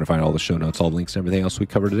 If you want to find all the show notes, all the links, and everything else we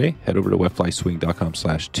covered today, head over to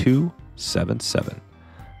wetflyswing.com/277.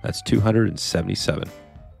 That's 277.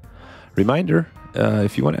 Reminder,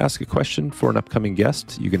 if you want to ask a question for an upcoming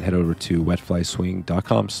guest, you can head over to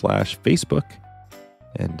wetflyswing.com/Facebook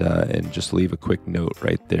and just leave a quick note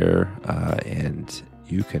right there, and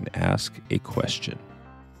you can ask a question.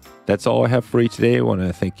 That's all I have for you today. I want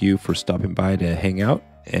to thank you for stopping by to hang out,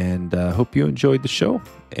 and hope you enjoyed the show,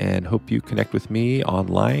 and hope you connect with me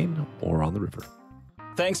online or on the river.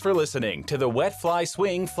 Thanks for listening to the Wet Fly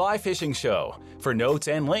Swing Fly Fishing Show. For notes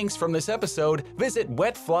and links from this episode, visit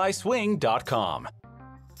wetflyswing.com.